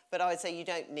 But I would say you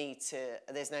don't need to,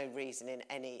 there's no reason in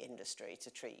any industry to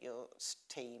treat your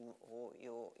team or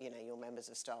your members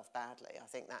of staff badly. I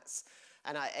think that's,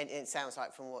 and it sounds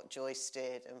like from what Joyce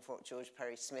did and from what George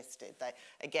Perry Smith did, they,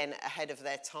 again, ahead of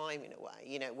their time in a way.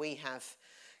 You know, we have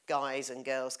guys and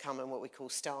girls come on what we call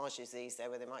stages these days,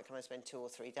 where they might come and spend 2 or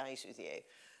 3 days with you.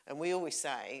 And we always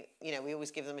say, you know, we always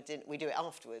give them a dinner. We do it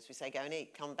afterwards. We say, go and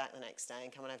eat, come back the next day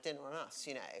and come and have dinner on us,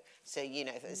 you know. So, you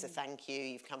know, it's a thank you,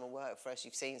 you've come and worked for us,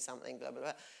 you've seen something, blah, blah,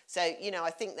 blah. So, you know,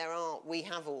 I think we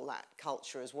have all that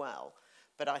culture as well.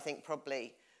 But I think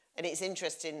probably, and it's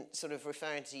interesting sort of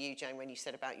referring to you, Jane, when you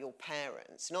said about your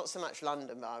parents, not so much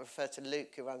London, but I refer to Luke,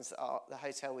 who runs the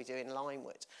hotel we do in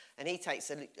Limewood. And he takes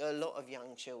a lot of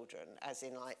young children, as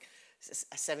in like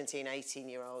 17,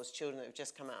 18-year-olds, children that have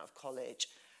just come out of college.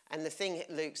 And the thing that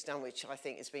Luke's done, which I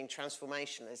think has been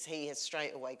transformational, is he has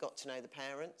straight away got to know the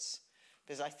parents.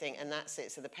 Because I think, and that's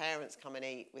it, so the parents come and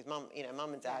eat with mum, you know,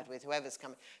 mum and dad, with whoever's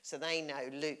coming, so they know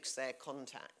Luke's their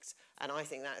contact. And I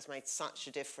think that has made such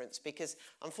a difference because,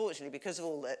 unfortunately, because of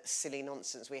all the silly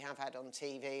nonsense we have had on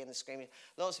TV and the screaming,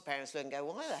 lots of parents look and go,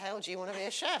 why the hell do you want to be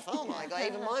a chef? Oh, my God.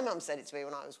 Even my mum said it to me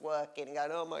when I was working and going,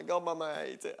 oh, my God, Mum, I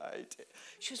hate it, I hate it.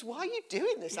 She goes, why are you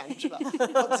doing this, Angela?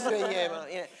 What to do you, Mum?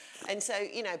 You know? And so,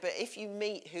 you know, but if you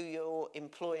meet who your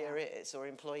employer is, or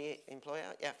employer,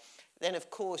 then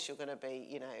of course you're going to be,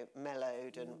 you know,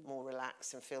 mellowed and more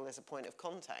relaxed and feel there's a point of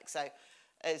contact. So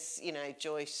as, you know,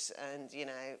 Joyce and, you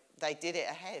know, they did it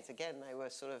ahead. Again, they were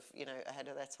sort of, you know, ahead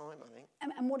of their time, I think.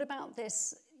 And what about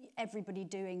this, everybody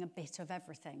doing a bit of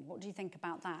everything? What do you think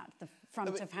about that, the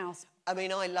front of house? I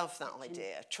mean, I love that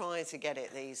idea. Trying to get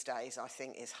it these days, I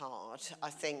think, is hard. I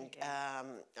think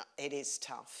it is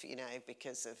tough, you know,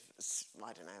 because of,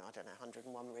 I don't know,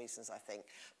 101 reasons, I think.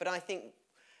 But I think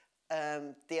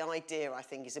the idea, I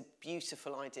think, is a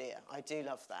beautiful idea. I do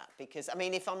love that because, I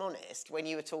mean, if I'm honest, when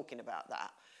you were talking about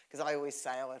that, because I always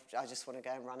say, oh, I just want to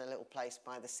go and run a little place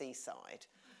by the seaside.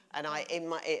 And in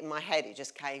my head, it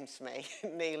just came to me,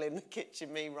 Neil in the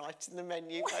kitchen, me writing the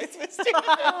menu, both of us doing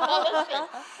polishing.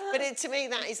 But to me,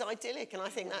 that is idyllic. And I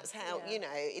think that's how, you know,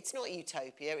 it's not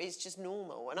utopia, it's just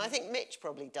normal. And I think Mitch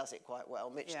probably does it quite well.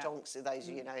 Mitch Tonks, those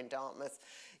of you know in Dartmouth,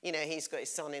 you know, he's got his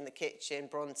son in the kitchen,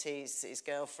 Bronte's his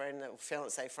girlfriend,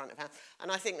 fiancé front of house.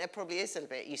 And I think there probably is a little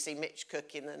bit. You see Mitch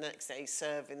cooking, the next day he's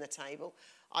serving the table.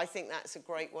 I think that's a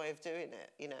great way of doing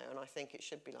it, you know, and I think it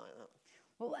should be like that.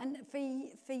 Well, and for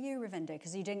you, Ravinder,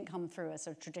 because you didn't come through a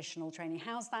sort of traditional training,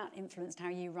 how's that influenced how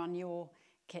you run your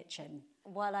kitchen?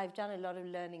 Well, I've done a lot of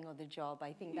learning on the job.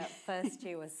 I think that first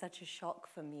year was such a shock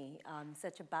for me,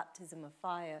 such a baptism of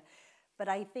fire. But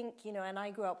I think, you know, and I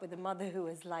grew up with a mother who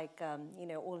was like, you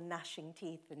know, all gnashing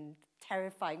teeth and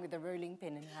terrifying with a rolling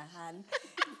pin in her hand.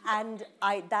 And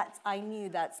I knew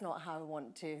that's not how I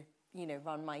want to, you know,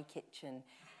 run my kitchen.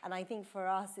 And I think for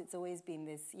us, it's always been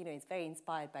this, you know, it's very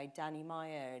inspired by Danny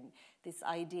Meyer and this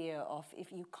idea of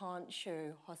if you can't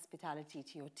show hospitality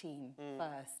to your team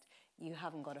first, you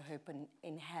haven't got a hope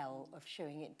in hell of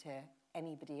showing it to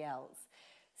anybody else.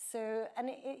 So,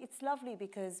 and it's lovely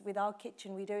because with our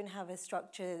kitchen, we don't have a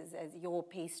structure as your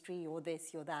pastry, you're this,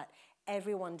 you're that.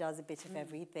 Everyone does a bit of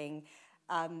everything.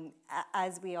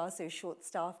 As we are so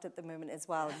short-staffed at the moment as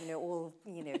well, you know, all,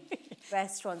 you know,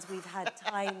 restaurants, we've had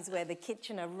times where the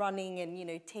kitchen are running and, you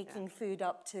know, taking food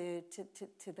up to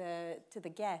the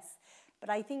guests. But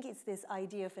I think it's this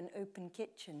idea of an open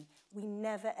kitchen. We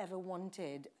never, ever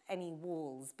wanted any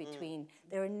walls between.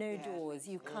 There are no doors.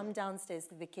 You come downstairs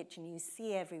to the kitchen, you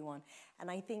see everyone. And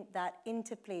I think that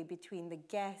interplay between the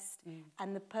guest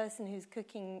and the person who's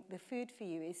cooking the food for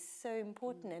you is so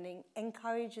important and it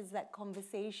encourages that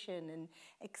conversation and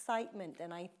excitement.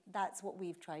 And that's what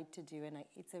we've tried to do. And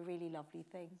it's a really lovely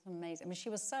thing. Amazing. I mean, she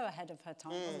was so ahead of her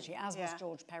time, wasn't she? As was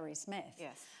George Perry Smith.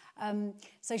 Yes.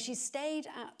 So she stayed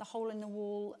at the Hole in the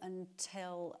Wall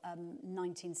until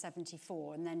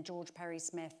 1974, and then George Perry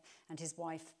Smith and his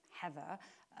wife Heather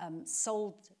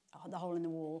sold the Hole in the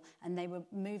Wall, and they were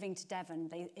moving to Devon.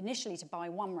 They initially to buy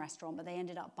one restaurant, but they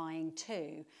ended up buying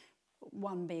two.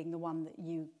 One being the one that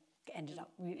you ended up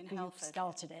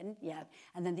started in,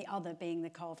 and then the other being the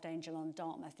Carved Angel on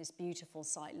Dartmouth, this beautiful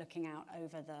site looking out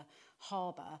over the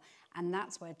harbour, and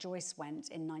that's where Joyce went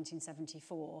in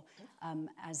 1974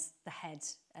 as the head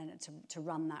to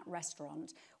run that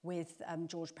restaurant with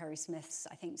George Perry Smith's,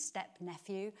 I think,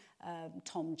 step-nephew,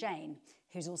 Tom Jane,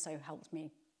 who's also helped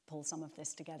me pull some of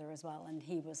this together as well, and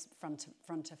he was front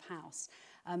of house.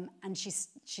 And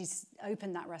she's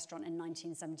opened that restaurant in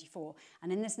 1974.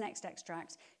 And in this next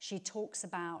extract, she talks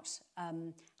about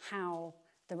how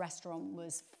the restaurant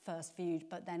was first viewed,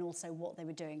 but then also what they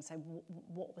were doing. So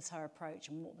what was her approach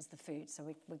and what was the food? So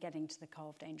we're getting to the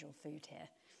Carved Angel food here.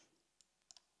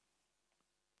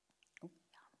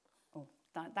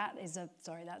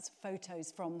 That's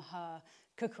photos from her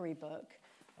cookery book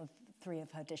of 3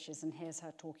 of her dishes, and here's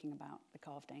her talking about the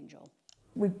Carved Angel.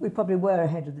 We probably were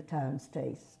ahead of the town's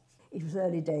taste. It was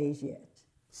early days yet.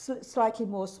 Slightly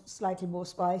more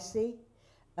spicy,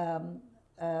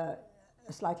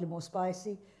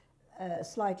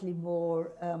 slightly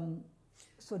more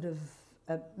sort of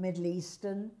Middle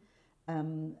Eastern, a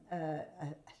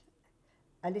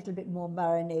little bit more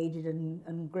marinated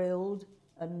and grilled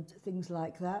and things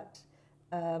like that,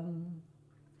 and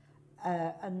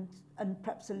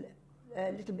perhaps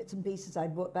little bits and pieces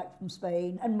I'd brought back from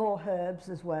Spain, and more herbs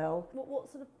as well. What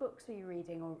sort of books were you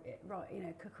reading, or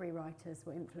cookery writers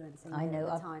were influencing you at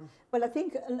the time? Well, I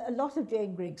think a lot of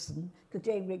Jane Grigson, because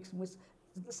Jane Grigson was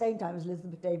at the same time as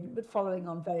Elizabeth David, but following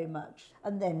on very much,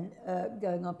 and then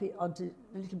going on to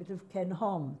a little bit of Ken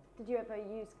Hom. Did you ever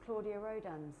use Claudia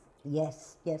Rodin's?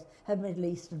 Yes. Her Middle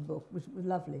Eastern book was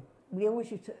lovely. We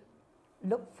always used to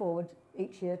look forward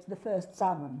each year to the first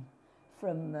salmon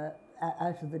from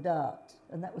out of the Dart,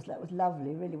 and that was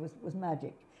lovely. Really was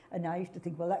magic. And I used to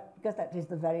think, well, because that is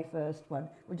the very first one,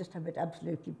 we'll just have it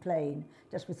absolutely plain,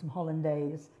 just with some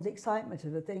hollandaise. The excitement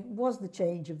of the thing was the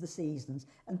change of the seasons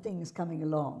and things coming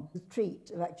along. The treat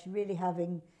of actually really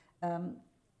having the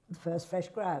first fresh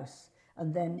grouse,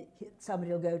 and then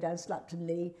somebody will go down Slapton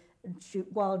Lee and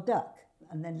shoot wild duck,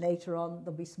 and then later on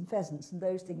there'll be some pheasants and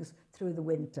those things through the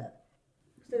winter.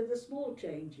 So the small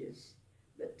changes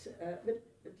that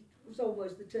was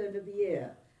almost the turn of the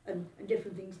year, and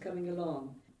different things coming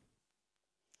along.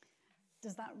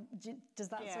 Does that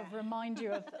sort of remind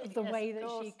you of the way that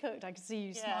she cooked? I can see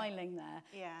you smiling there.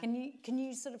 Yeah. Can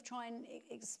you sort of try and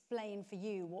explain for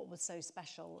you what was so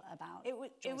special about it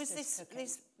was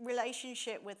this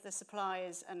relationship with the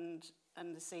suppliers and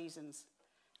the seasons.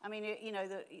 I mean,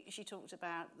 she talked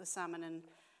about the salmon, and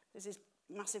there's this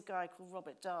massive guy called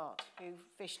Robert Dart who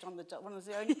fished on the Dart, one of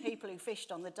the only people who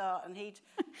fished on the Dart, and he'd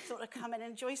sort of come in,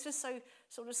 and Joyce was so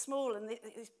sort of small, and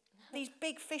these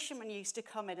big fishermen used to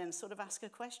come in and sort of ask her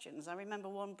questions. I remember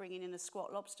one bringing in a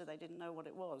squat lobster. They didn't know what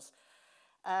it was.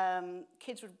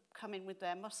 Kids would come in with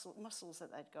their mussels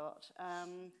that they'd got.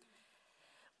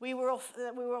 We were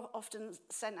often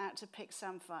sent out to pick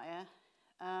samphire.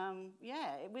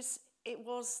 It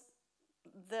was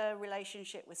the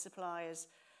relationship with suppliers.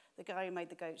 The guy who made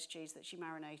the goat's cheese that she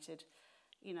marinated,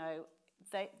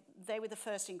 they were the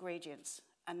first ingredients,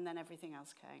 and then everything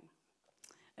else came.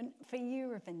 And for you,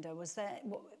 Ravinder, was there,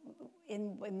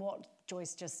 in what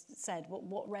Joyce just said,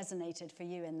 what resonated for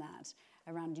you in that,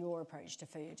 around your approach to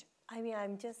food? I mean,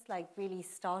 I'm just really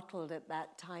startled at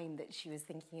that time that she was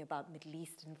thinking about Middle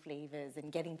Eastern flavours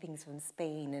and getting things from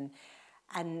Spain,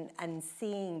 and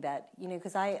seeing that,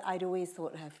 because I'd always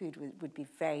thought her food would be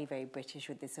very, very British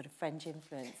with this sort of French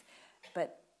influence.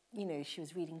 But, she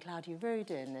was reading Claudia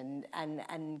Rodin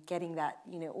and getting that,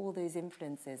 all those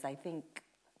influences, I think,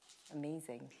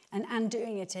 amazing. And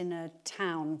doing it in a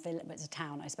town, it's a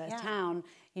town, I suppose, town,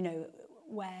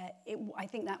 where I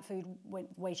think that food,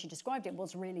 way she described it,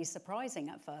 was really surprising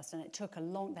at first, and it took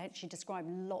she described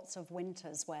lots of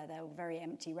winters where there were very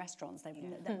empty restaurants,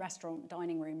 the restaurant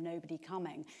dining room, nobody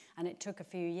coming, and it took a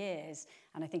few years,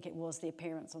 and I think it was the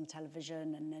appearance on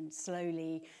television, and then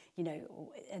slowly,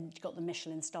 and got the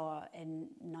Michelin star in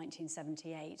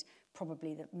 1978,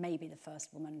 probably maybe the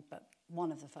first woman, but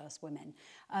one of the first women.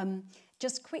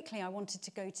 Just quickly, I wanted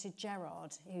to go to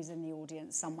Gerard, who's in the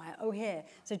audience somewhere. Oh, here.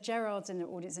 So Gerard's in the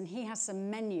audience, and he has some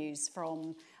menus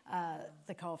from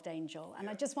the Carved Angel. And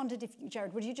I just wondered if,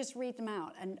 Gerard, would you just read them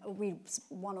out, and read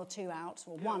one or two out,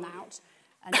 or one out,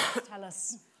 and just tell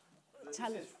us... This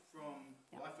is from,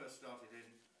 I first started in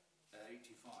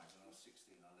 85, when I was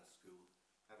 16, I left school,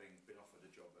 having been offered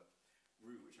a job at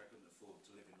Rue, which I couldn't afford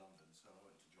to live in London, so I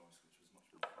went to Joyce, which was much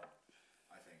more fun,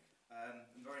 I think, and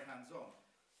very hands-on.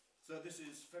 So this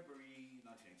is February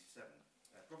 1987.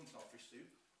 Provençal fish soup,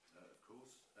 of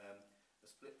course, a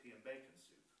split pea and bacon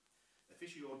soup, a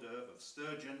fishy hors d'oeuvre of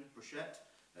sturgeon, bruschette,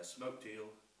 smoked eel,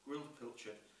 grilled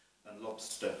pilchard, and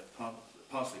lobster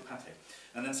parsley pate.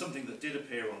 And then something that did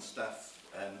appear on staff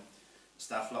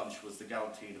lunch was the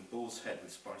galantine of boar's head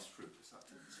with spiced fruit.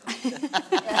 But even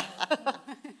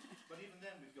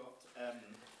then we've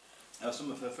got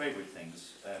some of her favourite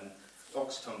things.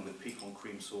 Ox tongue with pecan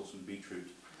cream sauce and beetroot.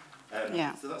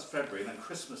 So that's February. And then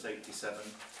Christmas '87.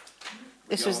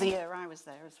 This was the year I was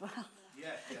there as well.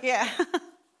 Yeah.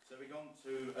 So we've gone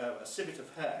to a civet of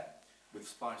hare with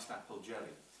spiced apple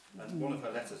jelly. And one of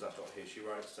her letters I've got here, she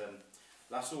writes,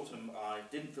 last autumn I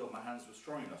didn't feel my hands were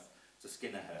strong enough to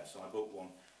skin a hare, so I bought one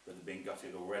that had been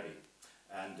gutted already.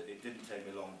 And it didn't take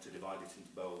me long to divide it into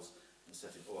bowls and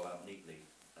set it all out neatly.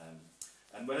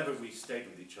 And whenever we stayed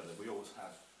with each other, we always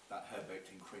had that hare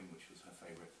baked in cream, which was her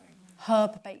favourite thing.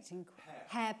 Herb baked in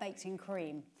hare baked in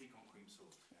cream. Pecan cream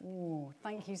sauce. Oh,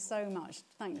 thank you so much.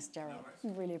 Thanks, Gerald.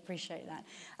 Really appreciate that.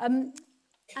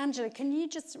 Angela, can you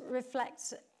just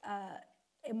reflect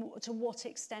to what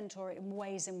extent or in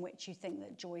ways in which you think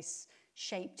that Joyce has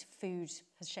shaped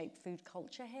food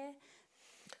culture here?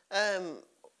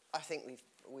 I think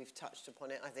we've touched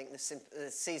upon it. I think the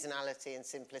seasonality and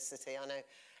simplicity. I know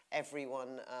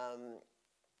everyone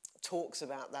talks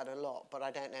about that a lot, but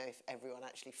I don't know if everyone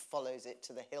actually follows it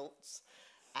to the hilts.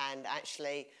 And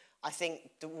actually, I think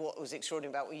what was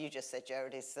extraordinary about what you just said,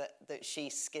 Gerard, is that she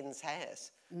skins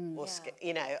hares.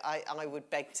 You know, I would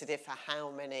beg to differ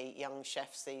how many young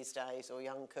chefs these days or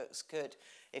young cooks could,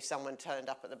 if someone turned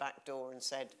up at the back door and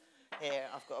said, here,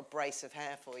 I've got a brace of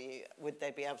hare for you, would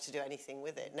they be able to do anything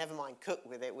with it? Never mind cook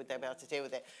with it, would they be able to deal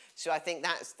with it? So I think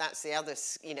that's the other,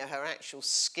 you know, her actual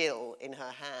skill in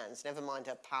her hands, never mind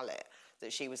her palate,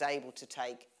 that she was able to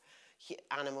take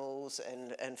animals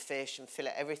and fish and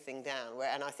fillet everything down.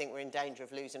 And I think we're in danger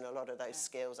of losing a lot of those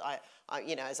skills.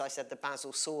 You know, as I said, the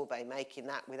basil sorbet, making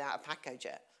that without a paco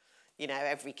jet. You know,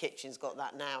 every kitchen's got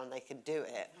that now and they can do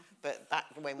it. But back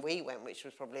when we went, which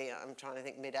was probably, I'm trying to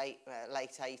think, late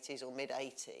 80s or mid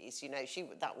 80s, you know,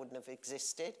 that wouldn't have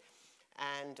existed.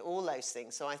 And all those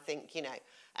things. So I think, you know,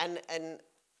 and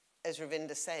as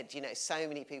Ravinder said, you know, so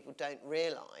many people don't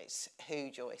realise who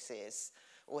Joyce is,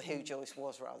 or who Joyce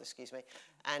was rather, excuse me,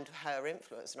 and her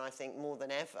influence. And I think more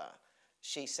than ever,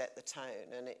 she set the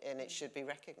tone and it should be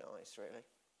recognised, really.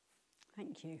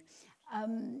 Thank you.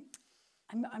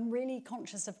 I'm really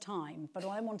conscious of time, but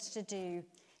what I wanted to do,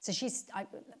 so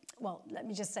let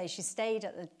me just say, she stayed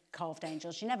at the Carved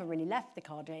Angel. She never really left the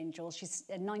Carved Angel.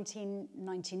 In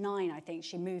 1999, I think,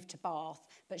 she moved to Bath,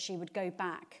 but she would go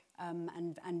back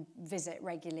and visit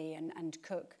regularly and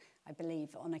cook, I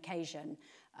believe, on occasion.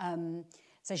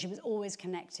 So she was always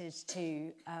connected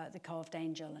to the Carved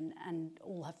Angel, and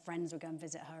all her friends would go and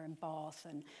visit her in Bath.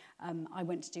 And I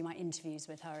went to do my interviews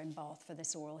with her in Bath for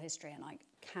this oral history, and I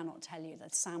cannot tell you the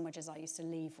sandwiches I used to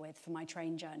leave with for my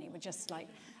train journey were just like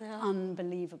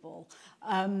unbelievable.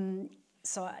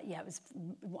 So yeah,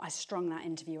 I strung that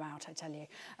interview out, I tell you.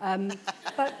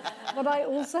 But what I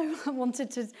also wanted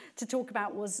to talk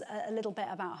about was a little bit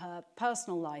about her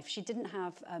personal life. She didn't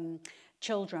have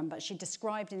children, but she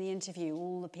described in the interview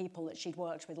all the people that she'd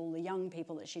worked with, all the young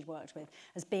people that she'd worked with,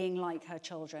 as being like her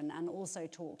children, and also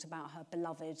talked about her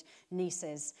beloved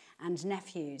nieces and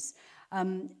nephews.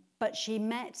 But she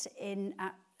met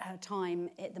at her time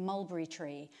at the Mulberry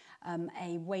Tree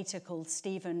a waiter called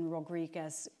Steven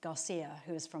Rodriguez Garcia,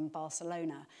 who is from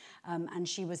Barcelona, and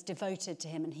she was devoted to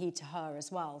him and he to her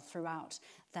as well throughout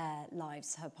their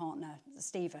lives, her partner,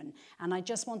 Steven. And I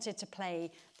just wanted to play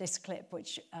this clip,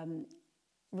 which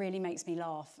really makes me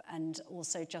laugh and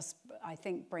also just, I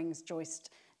think, brings Joyce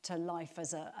to life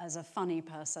as a funny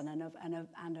person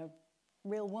and a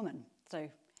real woman. So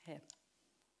here.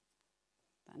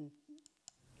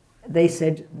 They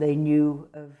said they knew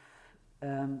of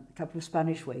a couple of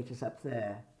Spanish waiters up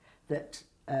there that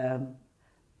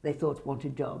they thought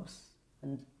wanted jobs,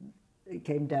 and it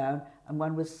came down, and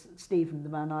one was Stephen, the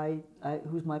man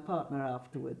who was my partner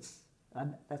afterwards.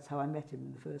 That's how I met him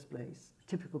in the first place.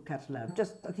 Typical Catalan.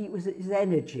 Just, I think it was his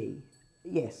energy.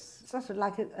 Yes, sort of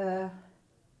like a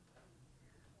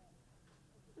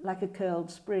curled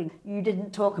spring. You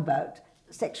didn't talk about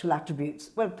sexual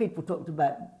attributes. Well, people talked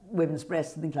about women's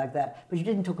breasts and things like that, but you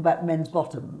didn't talk about men's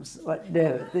bottoms.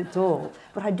 No, at all.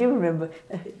 But I do remember,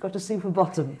 got a super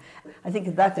bottom. I think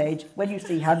at that age, when you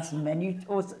see handsome men, you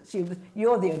always assume that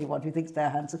you're the only one who thinks they're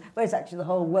handsome, whereas actually the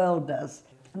whole world does.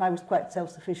 And I was quite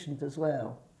self-sufficient as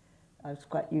well. I was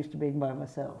quite used to being by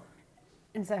myself.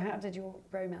 And so how did your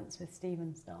romance with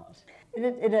Stephen start? In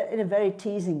a very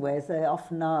teasing way, as they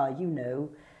often are, you know.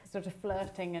 Sort of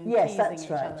flirting and yes, teasing that's each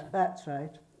right. other. That's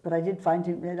right. But I did find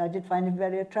him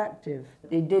very attractive.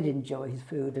 He did enjoy his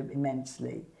food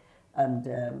immensely,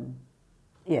 and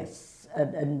yes,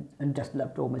 and just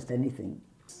loved almost anything.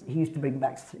 He used to bring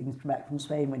back things back from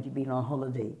Spain when he'd been on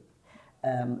holiday.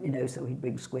 You know, so he'd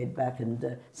bring squid back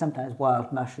and sometimes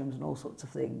wild mushrooms and all sorts of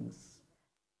things.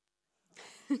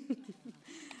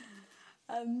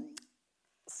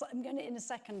 So I'm going to, in a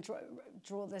second,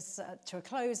 draw this to a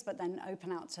close, but then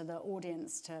open out to the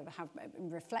audience to have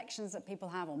reflections that people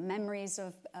have or memories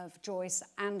of Joyce,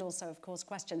 and also, of course,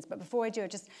 questions. But before I do,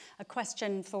 just a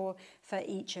question for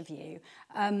each of you.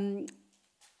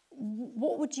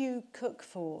 What would you cook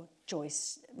for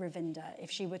Joyce, Ravinder,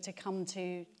 if she were to come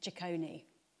to Jikoni?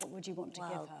 What would you want to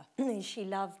give her? She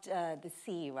loved the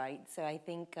sea, right? So I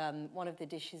think one of the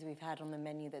dishes we've had on the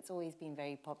menu that's always been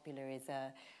very popular is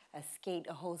a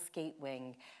whole skate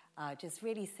wing, just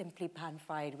really simply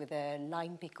pan-fried with a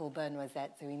lime pickle beurre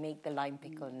noisette. So we make the lime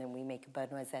pickle and then we make a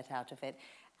beurre noisette out of it.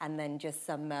 And then just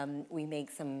we make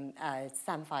some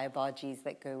samphire bhajis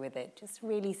that go with it. Just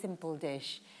really simple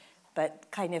dish, but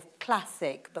kind of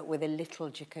classic, but with a little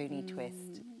Jikoni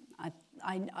twist.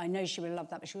 I know she would have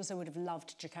loved that, but she also would have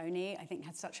loved Jikoni. I think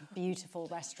had such a beautiful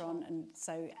restaurant and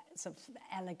so sort of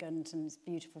elegant and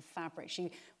beautiful fabric. She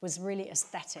was really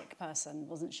aesthetic person,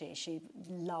 wasn't she? She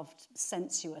loved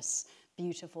sensuous,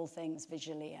 beautiful things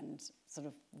visually and sort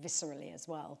of viscerally as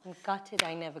well. I'm gutted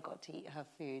I never got to eat her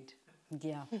food.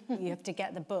 Yeah, you have to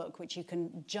get the book, which you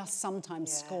can just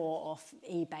sometimes score off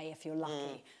eBay if you're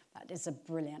lucky. That is a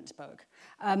brilliant book.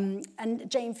 And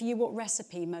Jane, for you, what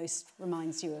recipe most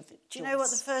reminds you of Joyce? Do you know what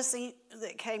the first thing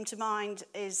that came to mind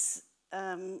is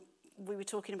we were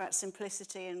talking about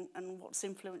simplicity and what's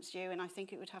influenced you, and I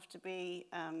think it would have to be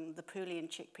the Puglia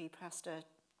chickpea pasta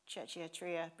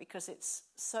cecciatria, because it's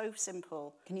so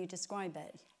simple. Can you describe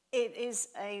it? It is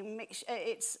a mix.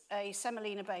 It's a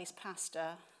semolina-based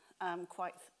pasta,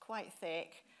 quite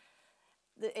thick.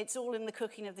 It's all in the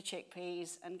cooking of the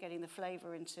chickpeas and getting the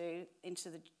flavour into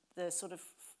the sort of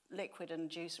liquid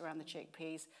and juice around the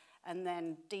chickpeas, and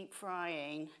then deep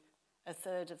frying a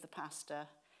third of the pasta,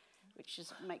 which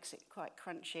just makes it quite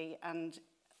crunchy, and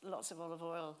lots of olive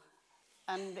oil.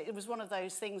 And it was one of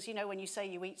those things, you know, when you say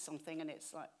you eat something and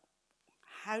it's like,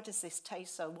 how does this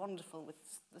taste so wonderful with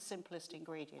the simplest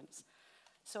ingredients?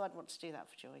 So I'd want to do that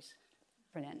for Joyce.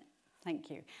 Brilliant.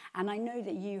 Thank you. And I know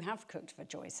that you have cooked for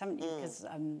Joyce, haven't you? Because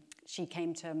she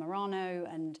came to Murano,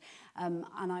 and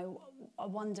I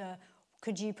wonder,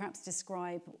 could you perhaps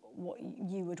describe what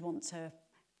you would want to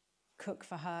cook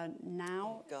for her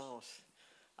now? Oh, gosh.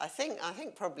 I think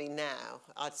probably now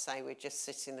I'd say we'd just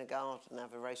sit in the garden and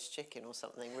have a roast chicken or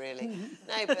something, really.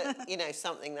 No, but, you know,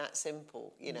 something that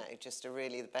simple, you know, just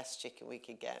the best chicken we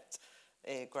could get,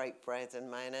 great bread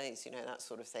and mayonnaise, you know, that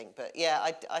sort of thing. But, yeah,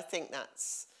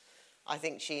 I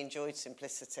think she enjoyed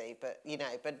simplicity, but, you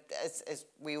know, but as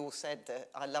we all said,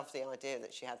 I love the idea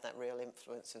that she had that real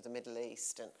influence of the Middle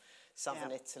East and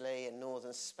southern Italy and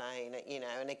northern Spain, you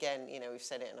know, and again, you know, we've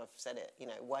said it and I've said it, you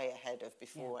know, way ahead of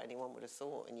before anyone would have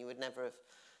thought, and you would never have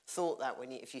thought that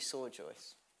if you saw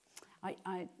Joyce.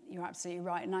 You're absolutely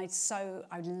right, and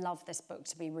I'd love this book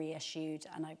to be reissued,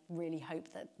 and I really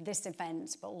hope that this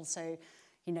event, but also,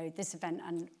 you know, this event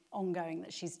and ongoing,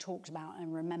 that she's talked about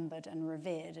and remembered and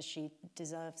revered as she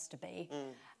deserves to be.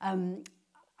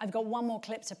 I've got one more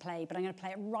clip to play, but I'm going to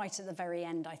play it right at the very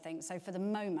end, I think. So for the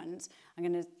moment, I'm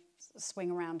going to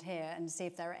swing around here and see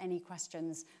if there are any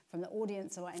questions from the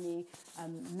audience or any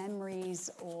memories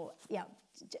or,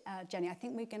 Jenny, I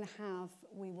think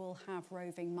we will have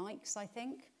roving mics, I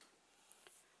think.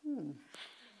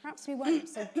 Perhaps we won't,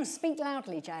 so speak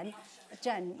loudly, Jen.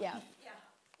 Jen, yeah.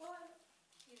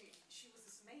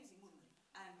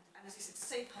 And as you said,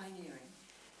 so pioneering.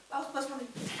 I was wondering,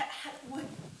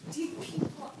 did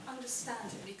people understand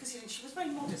it? Because, you know, she was very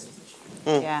modest, wasn't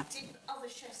she? Yeah. Did other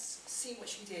chefs see what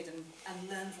she did and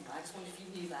learn from her? I just wonder if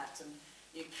you knew that, and,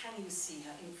 you know, can you see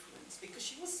her influence?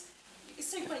 Because it's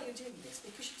so great you're doing this,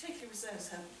 because she totally reserves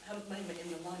her moment in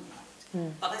the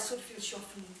limelight. But I sort of feel she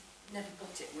often never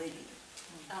got it, really.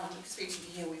 Expecting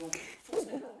to hear what your thoughts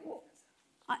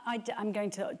about it. I'm going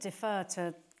to defer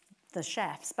to the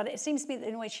chefs, but it seems to me that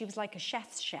in a way she was like a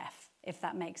chef's chef, if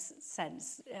that makes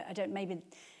sense. Maybe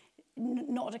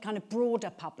not a kind of broader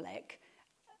public.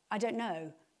 I don't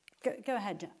know. Go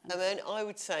ahead. I mean, I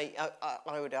would say,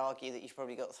 I would argue that you've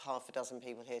probably got half a dozen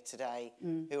people here today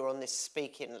who are on this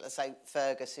speaking. Let's say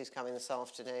Fergus, who's coming this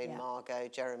afternoon, Margot,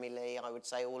 Jeremy Lee. I would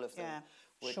say all of them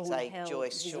would Sean say Hill,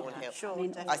 Joyce, Sean Hill.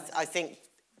 I think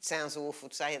it sounds awful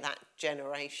to say that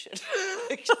generation,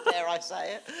 dare I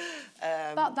say it.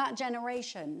 But that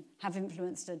generation have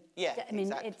influenced her. Yeah, I mean,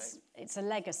 exactly. it's a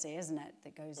legacy, isn't it,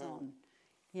 that goes on.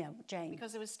 Yeah, Jane.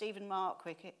 Because there was Stephen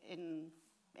Markwick in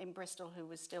Bristol who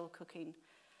was still cooking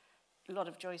a lot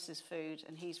of Joyce's food,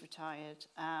 and he's retired.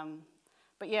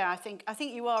 But yeah, I think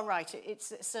you are right.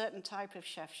 It's a certain type of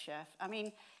chef. I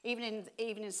mean, even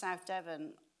in South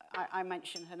Devon, I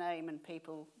mention her name, and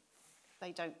people,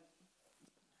 they don't.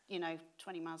 you know,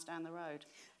 20 miles down the road.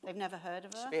 They've never heard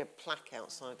of her. Should be a plaque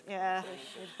outside. Yeah.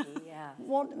 Yeah.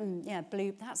 What? Yeah,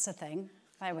 blue. That's a thing.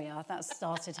 There we are. That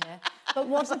started here. But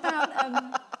what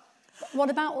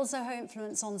about also her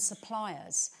influence on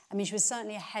suppliers? I mean, she was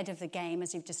certainly ahead of the game,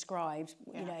 as you've described.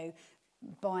 You know,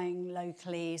 buying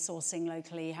locally, sourcing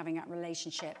locally, having that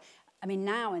relationship. I mean,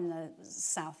 now in the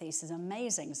southeast there's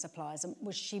amazing suppliers. And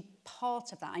was she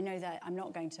part of that? I know that I'm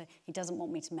not going to. He doesn't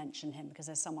want me to mention him because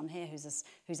there's someone here who's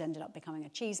ended up becoming a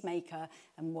cheesemaker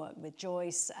and worked with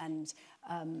Joyce. And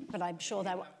but I'm sure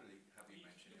there were.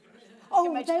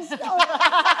 Oh, there's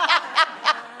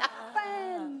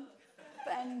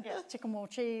Ben, chicken more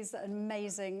cheese,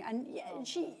 amazing. And yeah,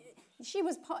 she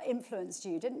was influenced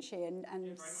you, didn't she? And very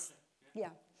much so, yeah.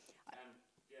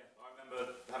 I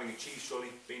remember having a cheese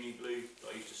trolley, beanie blue, that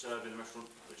I used to serve in the restaurant,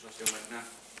 which I still make now.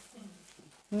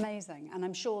 Amazing, and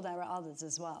I'm sure there are others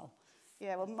as well.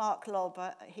 Yeah, well, Mark Lobb,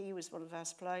 he was one of our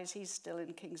suppliers. He's still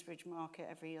in Kingsbridge Market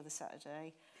every other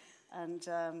Saturday. And,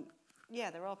 yeah,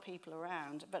 there are people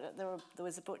around. But there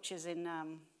was a butcher's in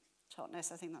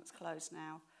Totnes. I think that's closed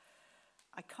now.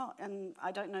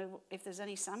 I don't know if there's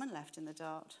any salmon left in the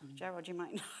Dart. Gerard, you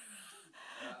might know.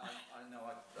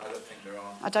 I don't think there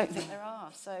are. I don't think there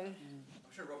are, so... I'm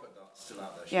sure Robert Dart's still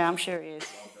out there. Yeah, I'm sure he is.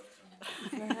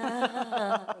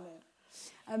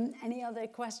 Any other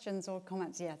questions or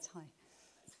comments? Yes, hi.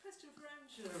 It's a question for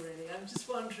Angela, really. I'm just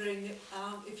wondering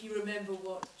if you remember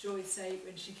what Joyce ate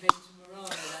when she came to Murano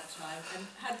that time, and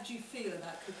how did you feel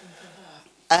about cooking for her?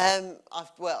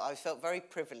 I felt very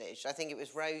privileged. I think it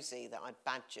was Rosie that I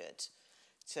badgered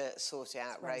to sort it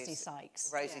out. Rosie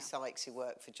Sykes. Rosie Sykes, who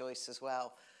worked for Joyce as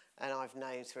well. And I've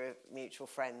known through mutual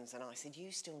friends. And I said,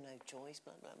 you still know Joyce,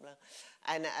 blah, blah, blah.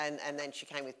 And then she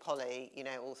came with Polly, you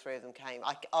know, all three of them came.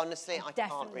 Honestly, I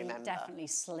can't remember. Definitely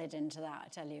slid into that, I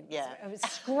tell you. Yeah. It was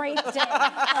a great day. It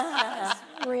was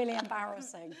really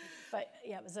embarrassing. But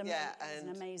yeah, it was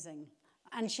amazing.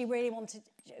 And she really wanted,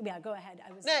 yeah, go ahead.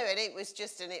 And it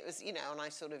was, you know, and I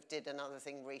sort of did another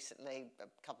thing recently,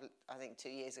 I think 2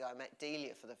 years ago, I met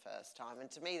Delia for the first time. And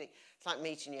to me, it's like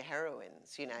meeting your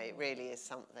heroines, you know, it really is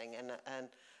something.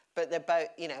 But they're both,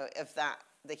 you know,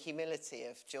 the humility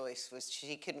of Joyce was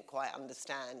she couldn't quite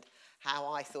understand how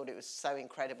I thought it was so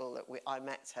incredible that I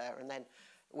met her. And then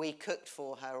we cooked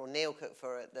for her, or Neil cooked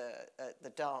for her at the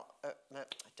Dart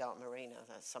Marina,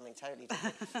 that's something totally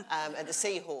different, at the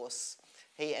Seahorse.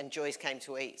 He and Joyce came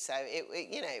to eat, so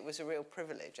it was a real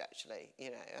privilege, actually,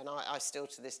 you know. And I still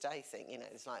to this day think, you know,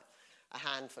 there's like a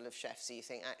handful of chefs who you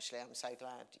think, actually, I'm so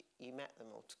glad you met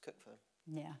them or to cook for them.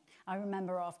 Yeah, I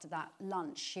remember after that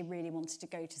lunch, she really wanted to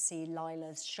go to see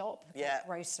Lila's shop, the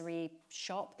grocery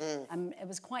shop. And it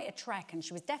was quite a trek, and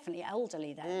she was definitely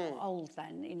elderly then, or old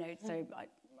then, you know. So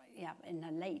in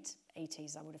her late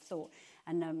 80s, I would have thought.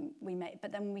 And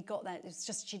but then when we got there,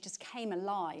 she just came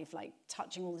alive, like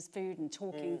touching all this food and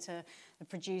talking to the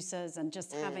producers and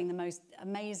just having the most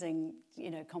amazing,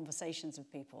 you know, conversations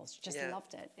with people. She just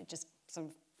loved it. It just sort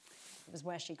of it was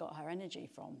where she got her energy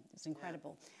from. It was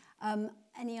incredible.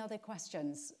 Any other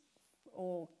questions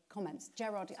or comments?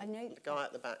 Gerard, I know... The guy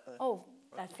at the back there. Oh,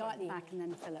 that guy at the back, and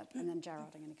then Philip, and then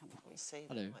Gerard, I'm going to come before you. See.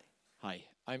 Hello. Hi.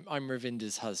 I'm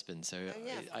Ravinder's husband, so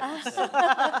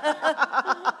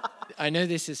I know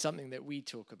this is something that we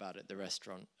talk about at the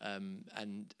restaurant,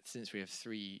 and since we have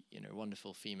three, you know,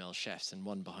 wonderful female chefs and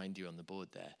one behind you on the board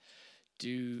there,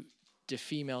 do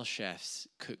female chefs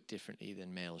cook differently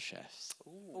than male chefs?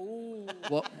 Ooh.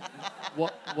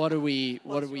 What are we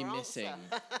missing?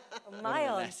 My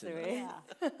answer is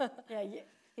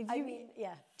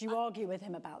do you argue with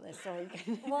him about this? Sorry.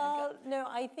 Well, no,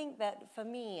 I think that for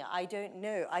me, I don't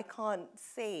know. I can't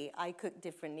say I cook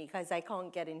differently because I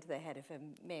can't get into the head of a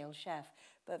male chef.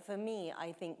 But for me,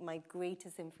 I think my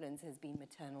greatest influence has been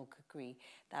maternal cookery,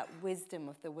 that wisdom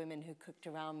of the women who cooked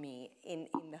around me in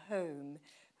the home,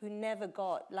 who never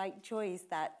got, like Joyce,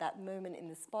 that moment in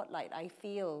the spotlight. I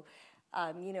feel,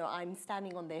 you know, I'm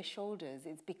standing on their shoulders.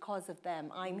 It's because of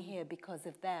them. I'm here because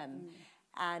of them.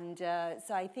 And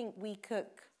so I think we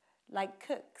cook like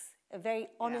cooks, a very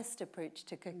honest approach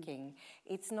to cooking.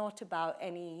 It's not about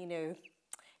any, you know,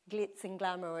 glitz and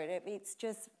glamour. It's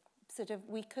just sort of,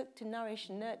 we cook to nourish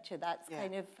and nurture. That's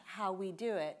kind of how we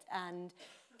do it. And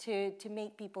to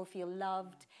make people feel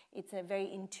loved. It's a very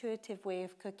intuitive way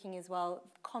of cooking as well.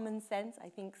 Common sense, I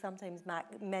think sometimes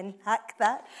men lack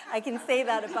that. I can say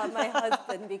that about my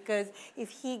husband because if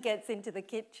he gets into the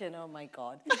kitchen, oh my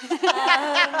God. So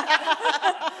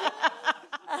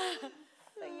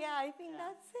yeah, I think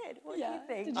that's it. What do you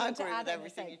think? I agree with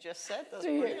everything you just said. That's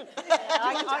brilliant.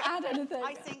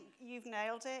 I think you've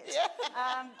nailed it. Yeah.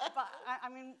 But I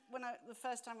mean, the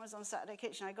first time I was on Saturday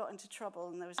Kitchen, I got into trouble,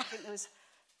 and I think there was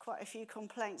quite a few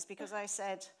complaints because I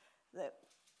said that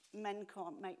men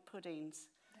can't make puddings.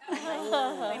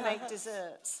 They make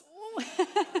desserts.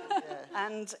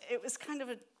 And it was kind of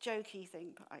a jokey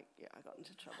thing, but I got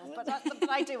into trouble. But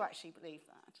I do actually believe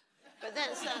that. But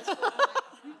that's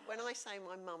when I say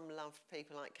my mum loved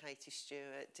people like Katie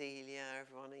Stewart, Delia,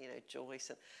 everyone, you know,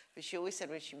 Joyce. But she always said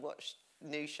when she watched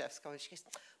new chefs come, she goes,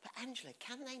 but Angela,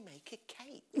 can they make a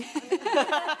cake?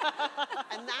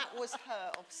 And that was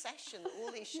her obsession.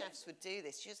 All these chefs would do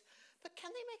this. She goes, but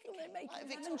can they make a cake? Like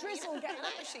Victoria? And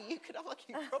actually, you could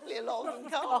argue probably a lot of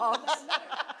them can't.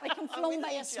 They can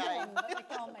flambe a swan, but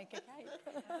they can't make a cake.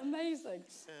 Amazing.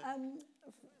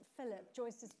 Philip,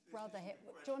 Joyce's brother here.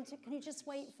 Do you want to? Can you just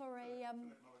wait for a?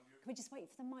 Can we just wait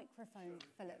for the microphone,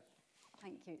 Philip?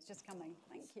 Thank you. It's just coming.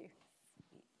 Thank you.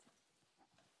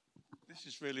 This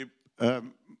is really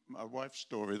my wife's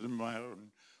story than my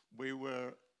own. We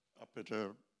were up at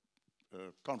a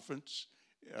conference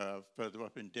further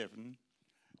up in Devon,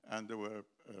 and there were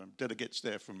delegates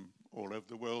there from all over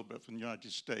the world, but from the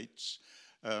United States.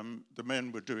 The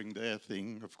men were doing their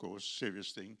thing, of course,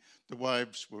 serious thing. The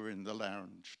wives were in the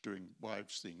lounge doing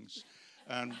wives' things.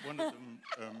 And one of them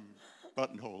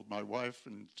buttonholed my wife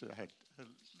and had a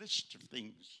list of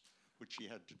things which she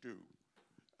had to do.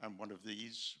 And one of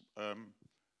these,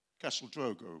 Castle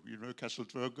Drogo. You know Castle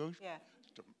Drogo? Yeah.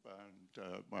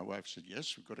 And my wife said,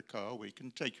 yes, we've got a car, we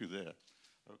can take you there.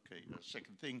 Okay,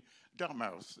 second thing,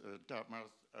 Dartmouth.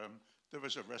 There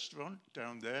was a restaurant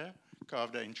down there,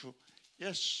 Carved Angel.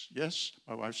 Yes, yes.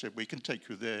 My wife said, we can take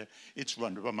you there. It's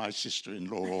run by my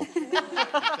sister-in-law. We take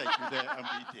you there, and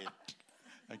we did.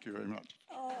 Thank you very much.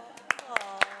 Oh.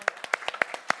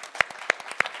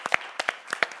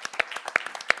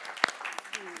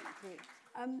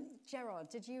 Gerard,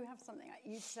 did you have something?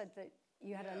 You said that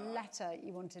you had a letter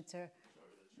you wanted to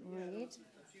read.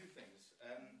 A few things.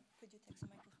 Could you take some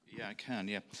microphone? Yeah, I can,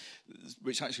 yeah.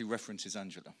 Which actually references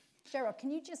Angela. Gerard,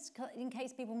 can you just, in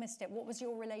case people missed it, what was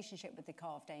your relationship with the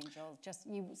Carved Angel? Just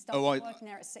you started working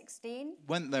there at 16?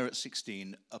 Went there at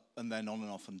 16, up and then on and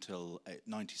off until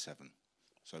 97.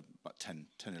 So about 10,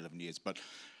 11 years. But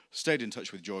stayed in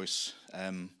touch with Joyce.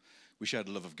 We shared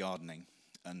a love of gardening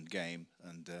and game,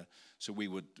 and so we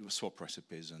would swap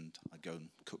recipes, and I'd go and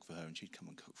cook for her, and she'd come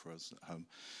and cook for us at home.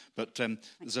 But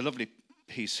there's a lovely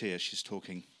piece here. She's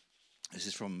talking. This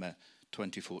is from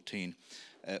 2014.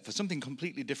 For something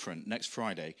completely different, next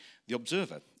Friday, The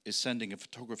Observer is sending a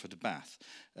photographer to Bath,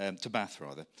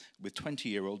 with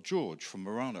 20-year-old George from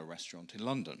Murano restaurant in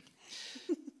London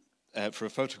for a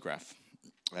photograph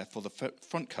for the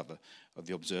front cover of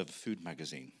The Observer food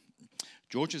magazine.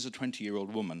 George is a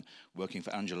 20-year-old woman working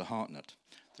for Angela Hartnett.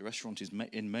 The restaurant is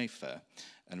in Mayfair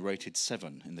and rated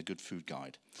 7 in the Good Food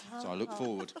Guide. So I look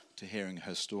forward to hearing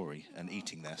her story and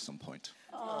eating there some point.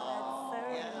 Oh, that's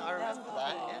so yeah, I remember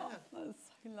that, yeah. That's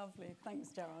so lovely. Thanks,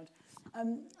 Gerard.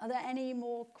 Are there any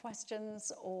more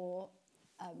questions or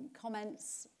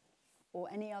comments or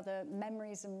any other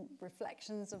memories and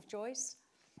reflections of Joyce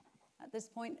at this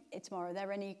point? Itamar, are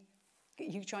there any?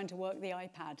 You trying to work the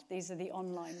iPad? These are the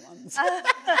online ones. Come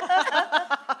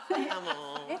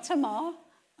on. Itamar.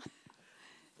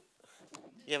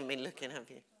 You haven't been looking, have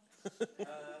you? No, I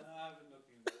haven't been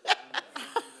looking.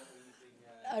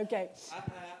 Okay. I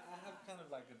have kind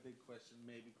of like a big question,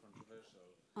 maybe controversial.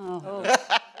 Oh,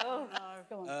 no.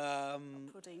 Go on.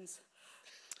 Puddings.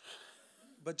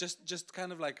 But just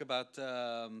kind of like about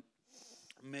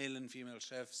male and female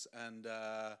chefs and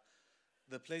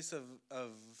the place of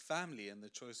family and the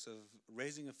choice of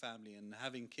raising a family and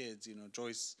having kids. You know,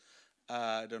 Joyce,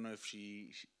 I don't know if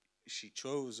she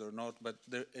chose or not, but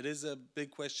it is a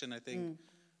big question, I think,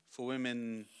 for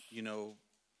women, you know,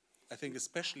 I think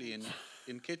especially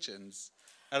in kitchens.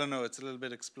 I don't know, it's a little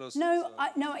bit explosive. No, so.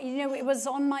 no, you know, it was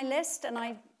on my list, and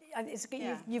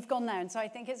Yeah. you've gone there, and so I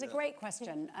think it's a great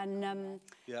question. And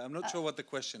yeah, I'm not sure what the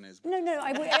question is. No,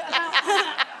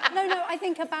 I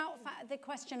think about the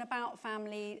question about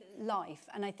family life,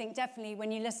 and I think definitely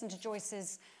when you listen to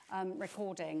Joyce's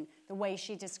recording, the way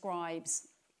she describes,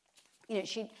 you know,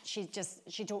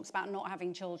 she talks about not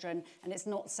having children, and it's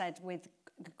not said with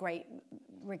great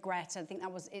regret. I think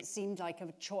it seemed like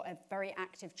a very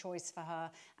active choice for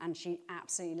her, and she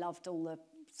absolutely loved all the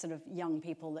sort of young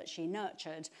people that she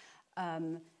nurtured.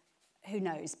 Who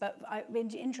knows? But it'd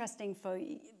be interesting for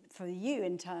you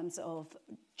in terms of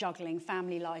juggling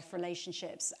family life,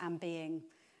 relationships, and being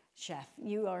chef.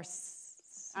 You are.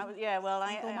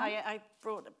 I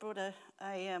brought a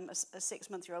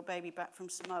 6-month-old baby back from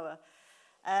Samoa,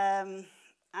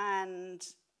 and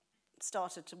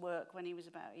started to work when he was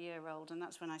about a year old, and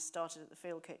that's when I started at the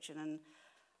field kitchen. And,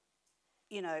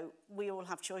 you know, we all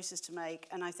have choices to make,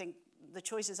 and I think the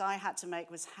choices I had to make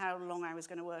was how long I was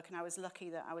going to work, and I was lucky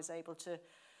that I was able to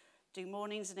do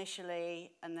mornings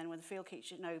initially, and then when the field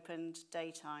kitchen opened,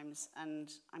 daytimes,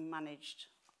 and I managed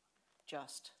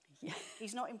just. Yeah.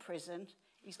 He's not in prison.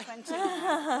 He's 20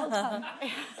 now. Well done.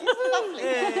 He's a lovely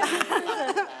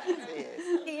lad.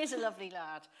 He is a lovely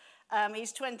lad.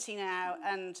 He's 20 now,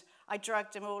 and I've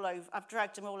dragged him all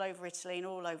over Italy and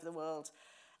all over the world.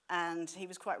 And he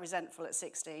was quite resentful at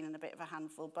 16 and a bit of a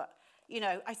handful. But, you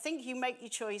know, I think you make your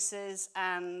choices,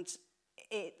 and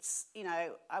it's, you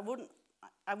know, I wouldn't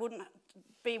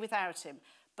be without him.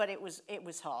 But it was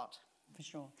hard. For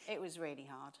sure. It was really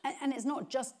hard. And it's not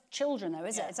just children, though,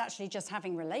 is it? It's actually just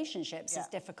having relationships is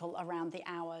difficult around the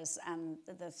hours and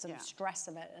the sort of stress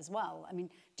of it as well. I mean,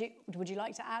 would you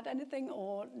like to add anything,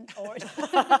 or? No,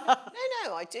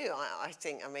 I do. I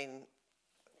think, I mean,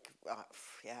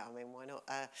 yeah, I mean, why not?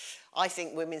 I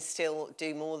think women still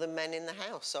do more than men in the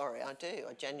house. Sorry, I do.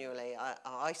 I genuinely,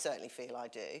 I certainly feel I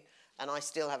do. And I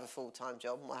still have a full-time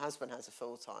job. My husband has a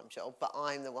full-time job, but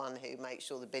I'm the one who makes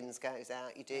sure the bins goes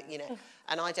out. You do, you know,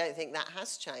 and I don't think that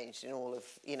has changed in all of,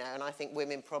 you know. And I think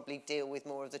women probably deal with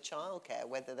more of the childcare,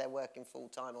 whether they're working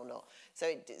full-time or not.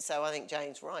 So I think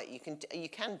Jane's right. You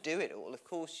can do it all, of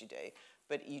course you do,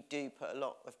 but you do put a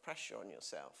lot of pressure on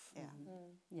yourself. Yeah.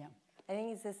 Yeah. I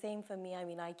think it's the same for me. I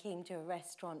mean, I came to a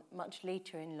restaurant much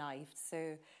later in life,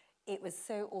 so it was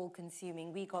so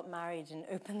all-consuming. We got married and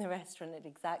opened the restaurant at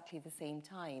exactly the same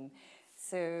time.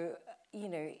 So, you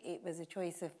know, it was a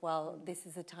choice of, well, this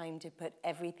is a time to put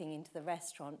everything into the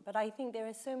restaurant. But I think there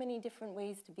are so many different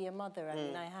ways to be a mother. I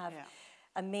mean, I have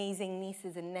amazing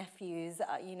nieces and nephews.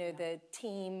 You know, the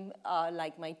team are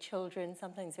like my children,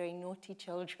 sometimes very naughty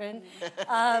children.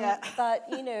 But,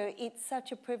 you know, it's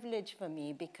such a privilege for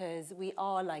me because we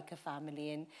are like a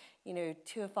family. And, you know,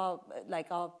 two of our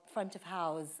front of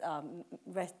house,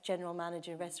 general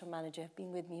manager, restaurant manager, have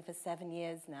been with me for 7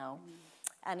 years now.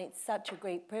 And it's such a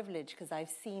great privilege because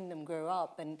I've seen them grow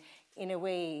up. And in a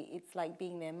way, it's like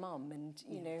being their mum. And,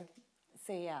 you know,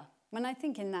 so yeah. And I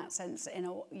think in that sense,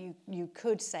 you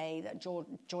could say that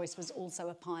Joyce was also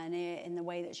a pioneer in the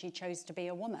way that she chose to be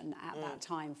a woman at that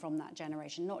time from that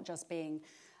generation, not just being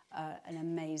an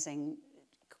amazing,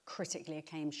 critically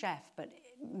acclaimed chef, but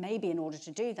maybe in order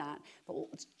to do that, but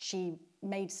she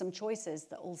made some choices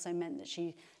that also meant that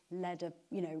she led a,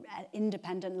 you know, an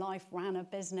independent life, ran a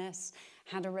business,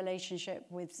 had a relationship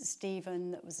with Stephen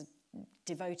that was a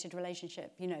devoted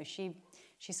relationship. You know, she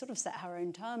sort of set her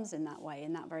own terms in that way,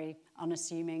 in that very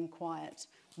unassuming, quiet,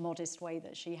 modest way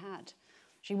that she had.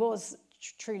 She was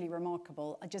truly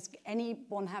remarkable.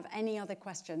 Anyone have any other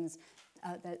questions?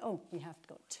 We have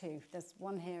got two. There's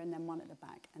one here and then one at the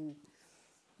back. And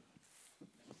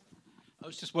I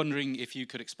was just wondering if you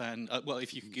could expand,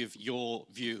 if you could give your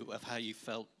view of how you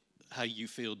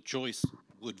feel Joyce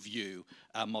would view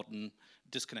our modern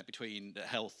disconnect between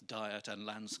health, diet and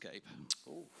landscape.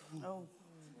 Oh.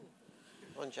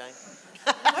 Come on, Jane.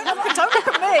 Don't look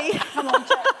at me. Come on,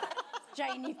 Jane.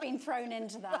 Jane, you've been thrown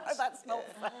into that. No, that's not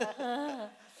fair.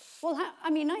 Well,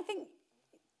 I think,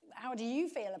 how do you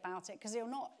feel about it? Because you're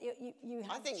not, you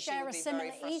I think share a similar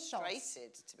ethos. I think she would be very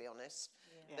frustrated, to be honest,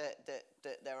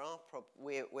 that there are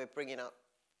we're bringing up,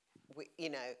 you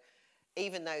know,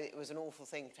 even though it was an awful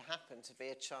thing to happen to be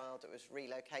a child that was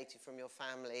relocated from your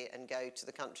family and go to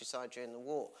the countryside during the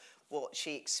war, what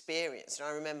she experienced. And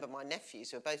I remember my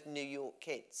nephews, who were both New York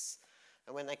kids,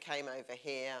 and when they came over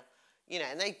here, you know,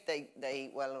 and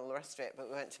they well, and all the rest of it, but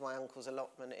we went to my uncle's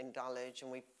allotment in Dulwich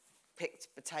and we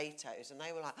picked potatoes, and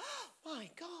they were like, oh my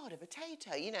God, a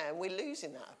potato, you know, and we're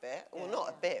losing that a bit. Well, not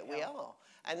a bit, we are.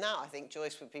 And now I think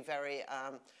Joyce would be very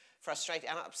frustrated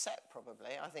and upset,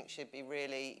 probably. I think she'd be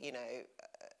really,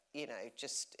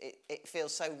 just it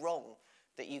feels so wrong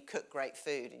that you cook great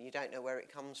food and you don't know where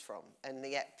it comes from. And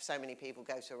yet so many people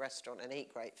go to a restaurant and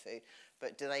eat great food,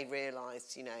 but do they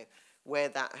realise, you know, where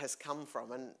that has come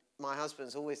from? And my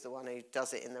husband's always the one who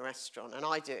does it in the restaurant, and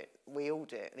I do it, we all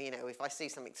do it. You know, if I see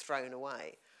something thrown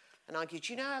away, and I go,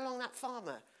 do you know how long that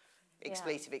farmer,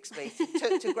 expletive,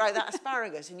 took to grow that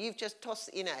asparagus, and you've just tossed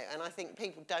it, you know, and I think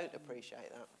people don't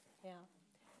appreciate that. Yeah.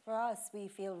 For us, we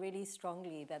feel really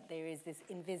strongly that there is this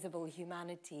invisible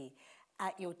humanity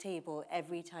at your table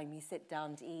every time you sit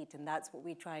down to eat, and that's what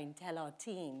we try and tell our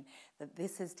team, that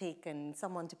this has taken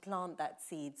someone to plant that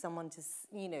seed, someone to,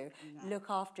 you know, look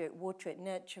after it, water it,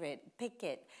 nurture it, pick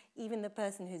it, even the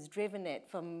person who's driven it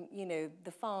from, you know,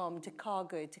 the farm to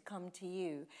cargo to come to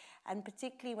you. And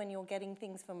particularly when you're getting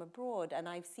things from abroad, and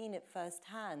I've seen it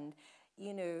firsthand,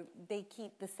 you know, they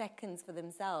keep the seconds for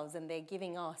themselves and they're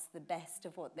giving us the best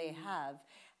of what they have.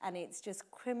 And it's just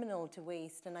criminal to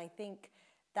waste. And I think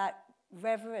that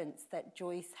reverence that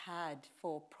Joyce had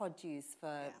for produce,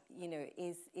 for, you know,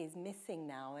 is missing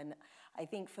now. And I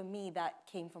think for me that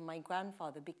came from my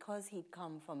grandfather, because he'd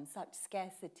come from such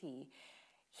scarcity.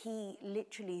 He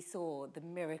literally saw the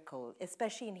miracle,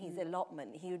 especially in his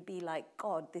allotment. He would be like,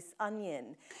 God, this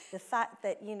onion, the fact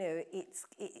that, you know,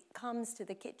 it comes to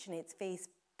the kitchen, it's faced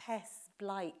pests,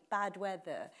 blight, bad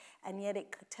weather, and yet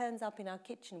it turns up in our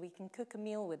kitchen. We can cook a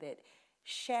meal with it,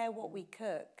 share what we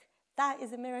cook. That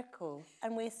is a miracle.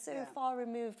 And we're so far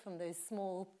removed from those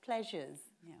small pleasures.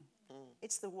 Yeah.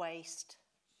 It's the waste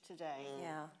today.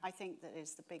 Yeah. I think that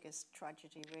is the biggest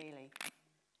tragedy, really.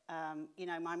 You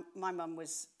know, my mum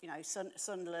was, you know,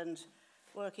 Sunderland,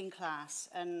 working class,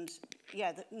 and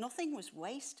nothing was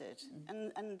wasted.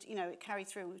 And you know, it carried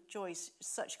through with Joyce,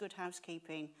 such good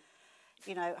housekeeping.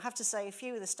 You know, I have to say, a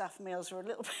few of the staff meals were a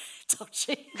little bit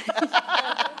dodgy.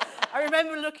 I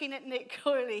remember looking at Nick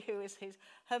Coyley, who was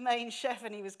her main chef,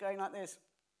 and he was going like this.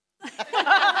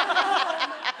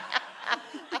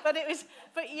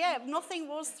 But yeah, nothing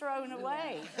was thrown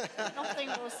away. Nothing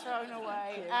was thrown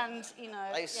away, and you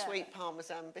know, those sweet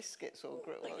Parmesan biscuits all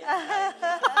grew.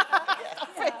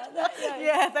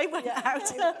 Yeah, they went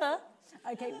out.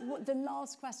 Okay, the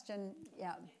last question,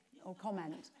 or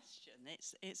comment.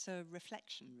 It's a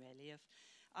reflection, really, of.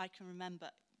 I can remember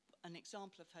an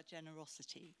example of her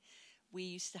generosity. We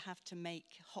used to have to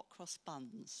make hot cross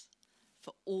buns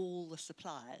for all the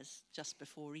suppliers just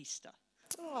before Easter.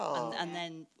 Oh. And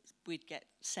then we'd get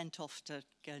sent off to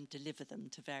go and deliver them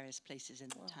to various places in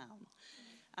the town.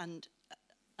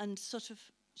 And sort of,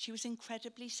 she was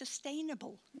incredibly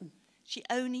sustainable. She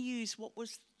only used what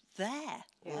was there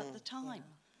at the time.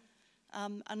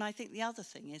 And I think the other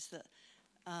thing is that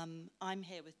I'm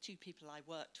here with two people I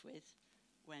worked with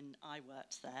when I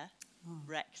worked there,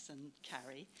 Rex and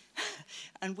Carrie.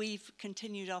 And we've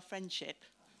continued our friendship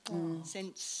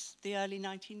since the early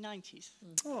 1990s.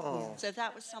 So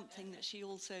that was something that she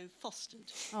also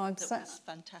fostered. Was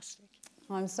fantastic.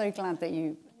 I'm so glad that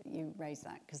you raised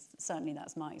that, because certainly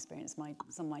that's my experience.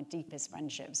 Some of my deepest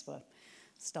friendships were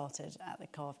started at the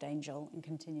Carved Angel and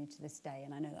continue to this day,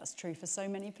 and I know that's true for so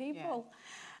many people.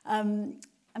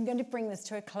 I'm going to bring this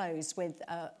to a close with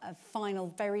a final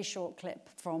very short clip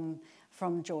from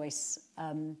Joyce.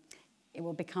 It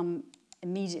will become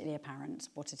immediately apparent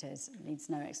what it is. It needs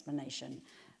no explanation.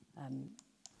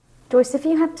 Joyce, if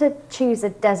you had to choose a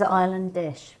desert island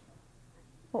dish,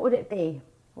 what would it be?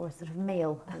 Or a sort of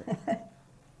meal?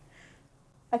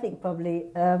 I think probably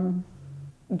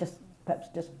perhaps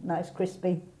just nice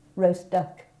crispy roast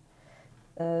duck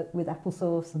with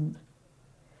applesauce and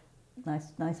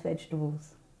nice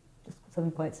vegetables. Just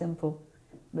something quite simple,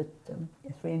 but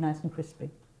it's really nice and crispy.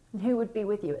 And who would be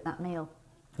with you at that meal?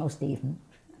 Oh, Stephen.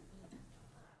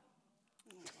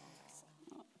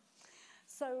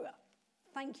 So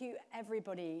thank you,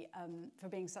 everybody, for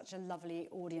being such a lovely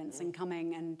audience and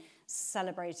coming and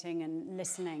celebrating and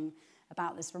listening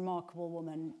about this remarkable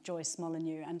woman, Joyce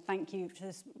Molyneux. And thank you to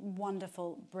this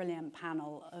wonderful, brilliant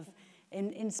panel of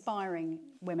inspiring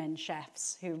women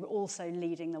chefs who are also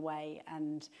leading the way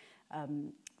and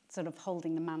sort of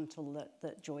holding the mantle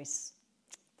that Joyce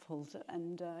pulled.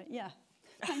 And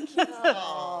thank you.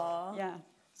 Yeah.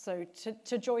 So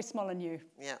to Joyce Molyneux.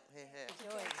 Yeah, here.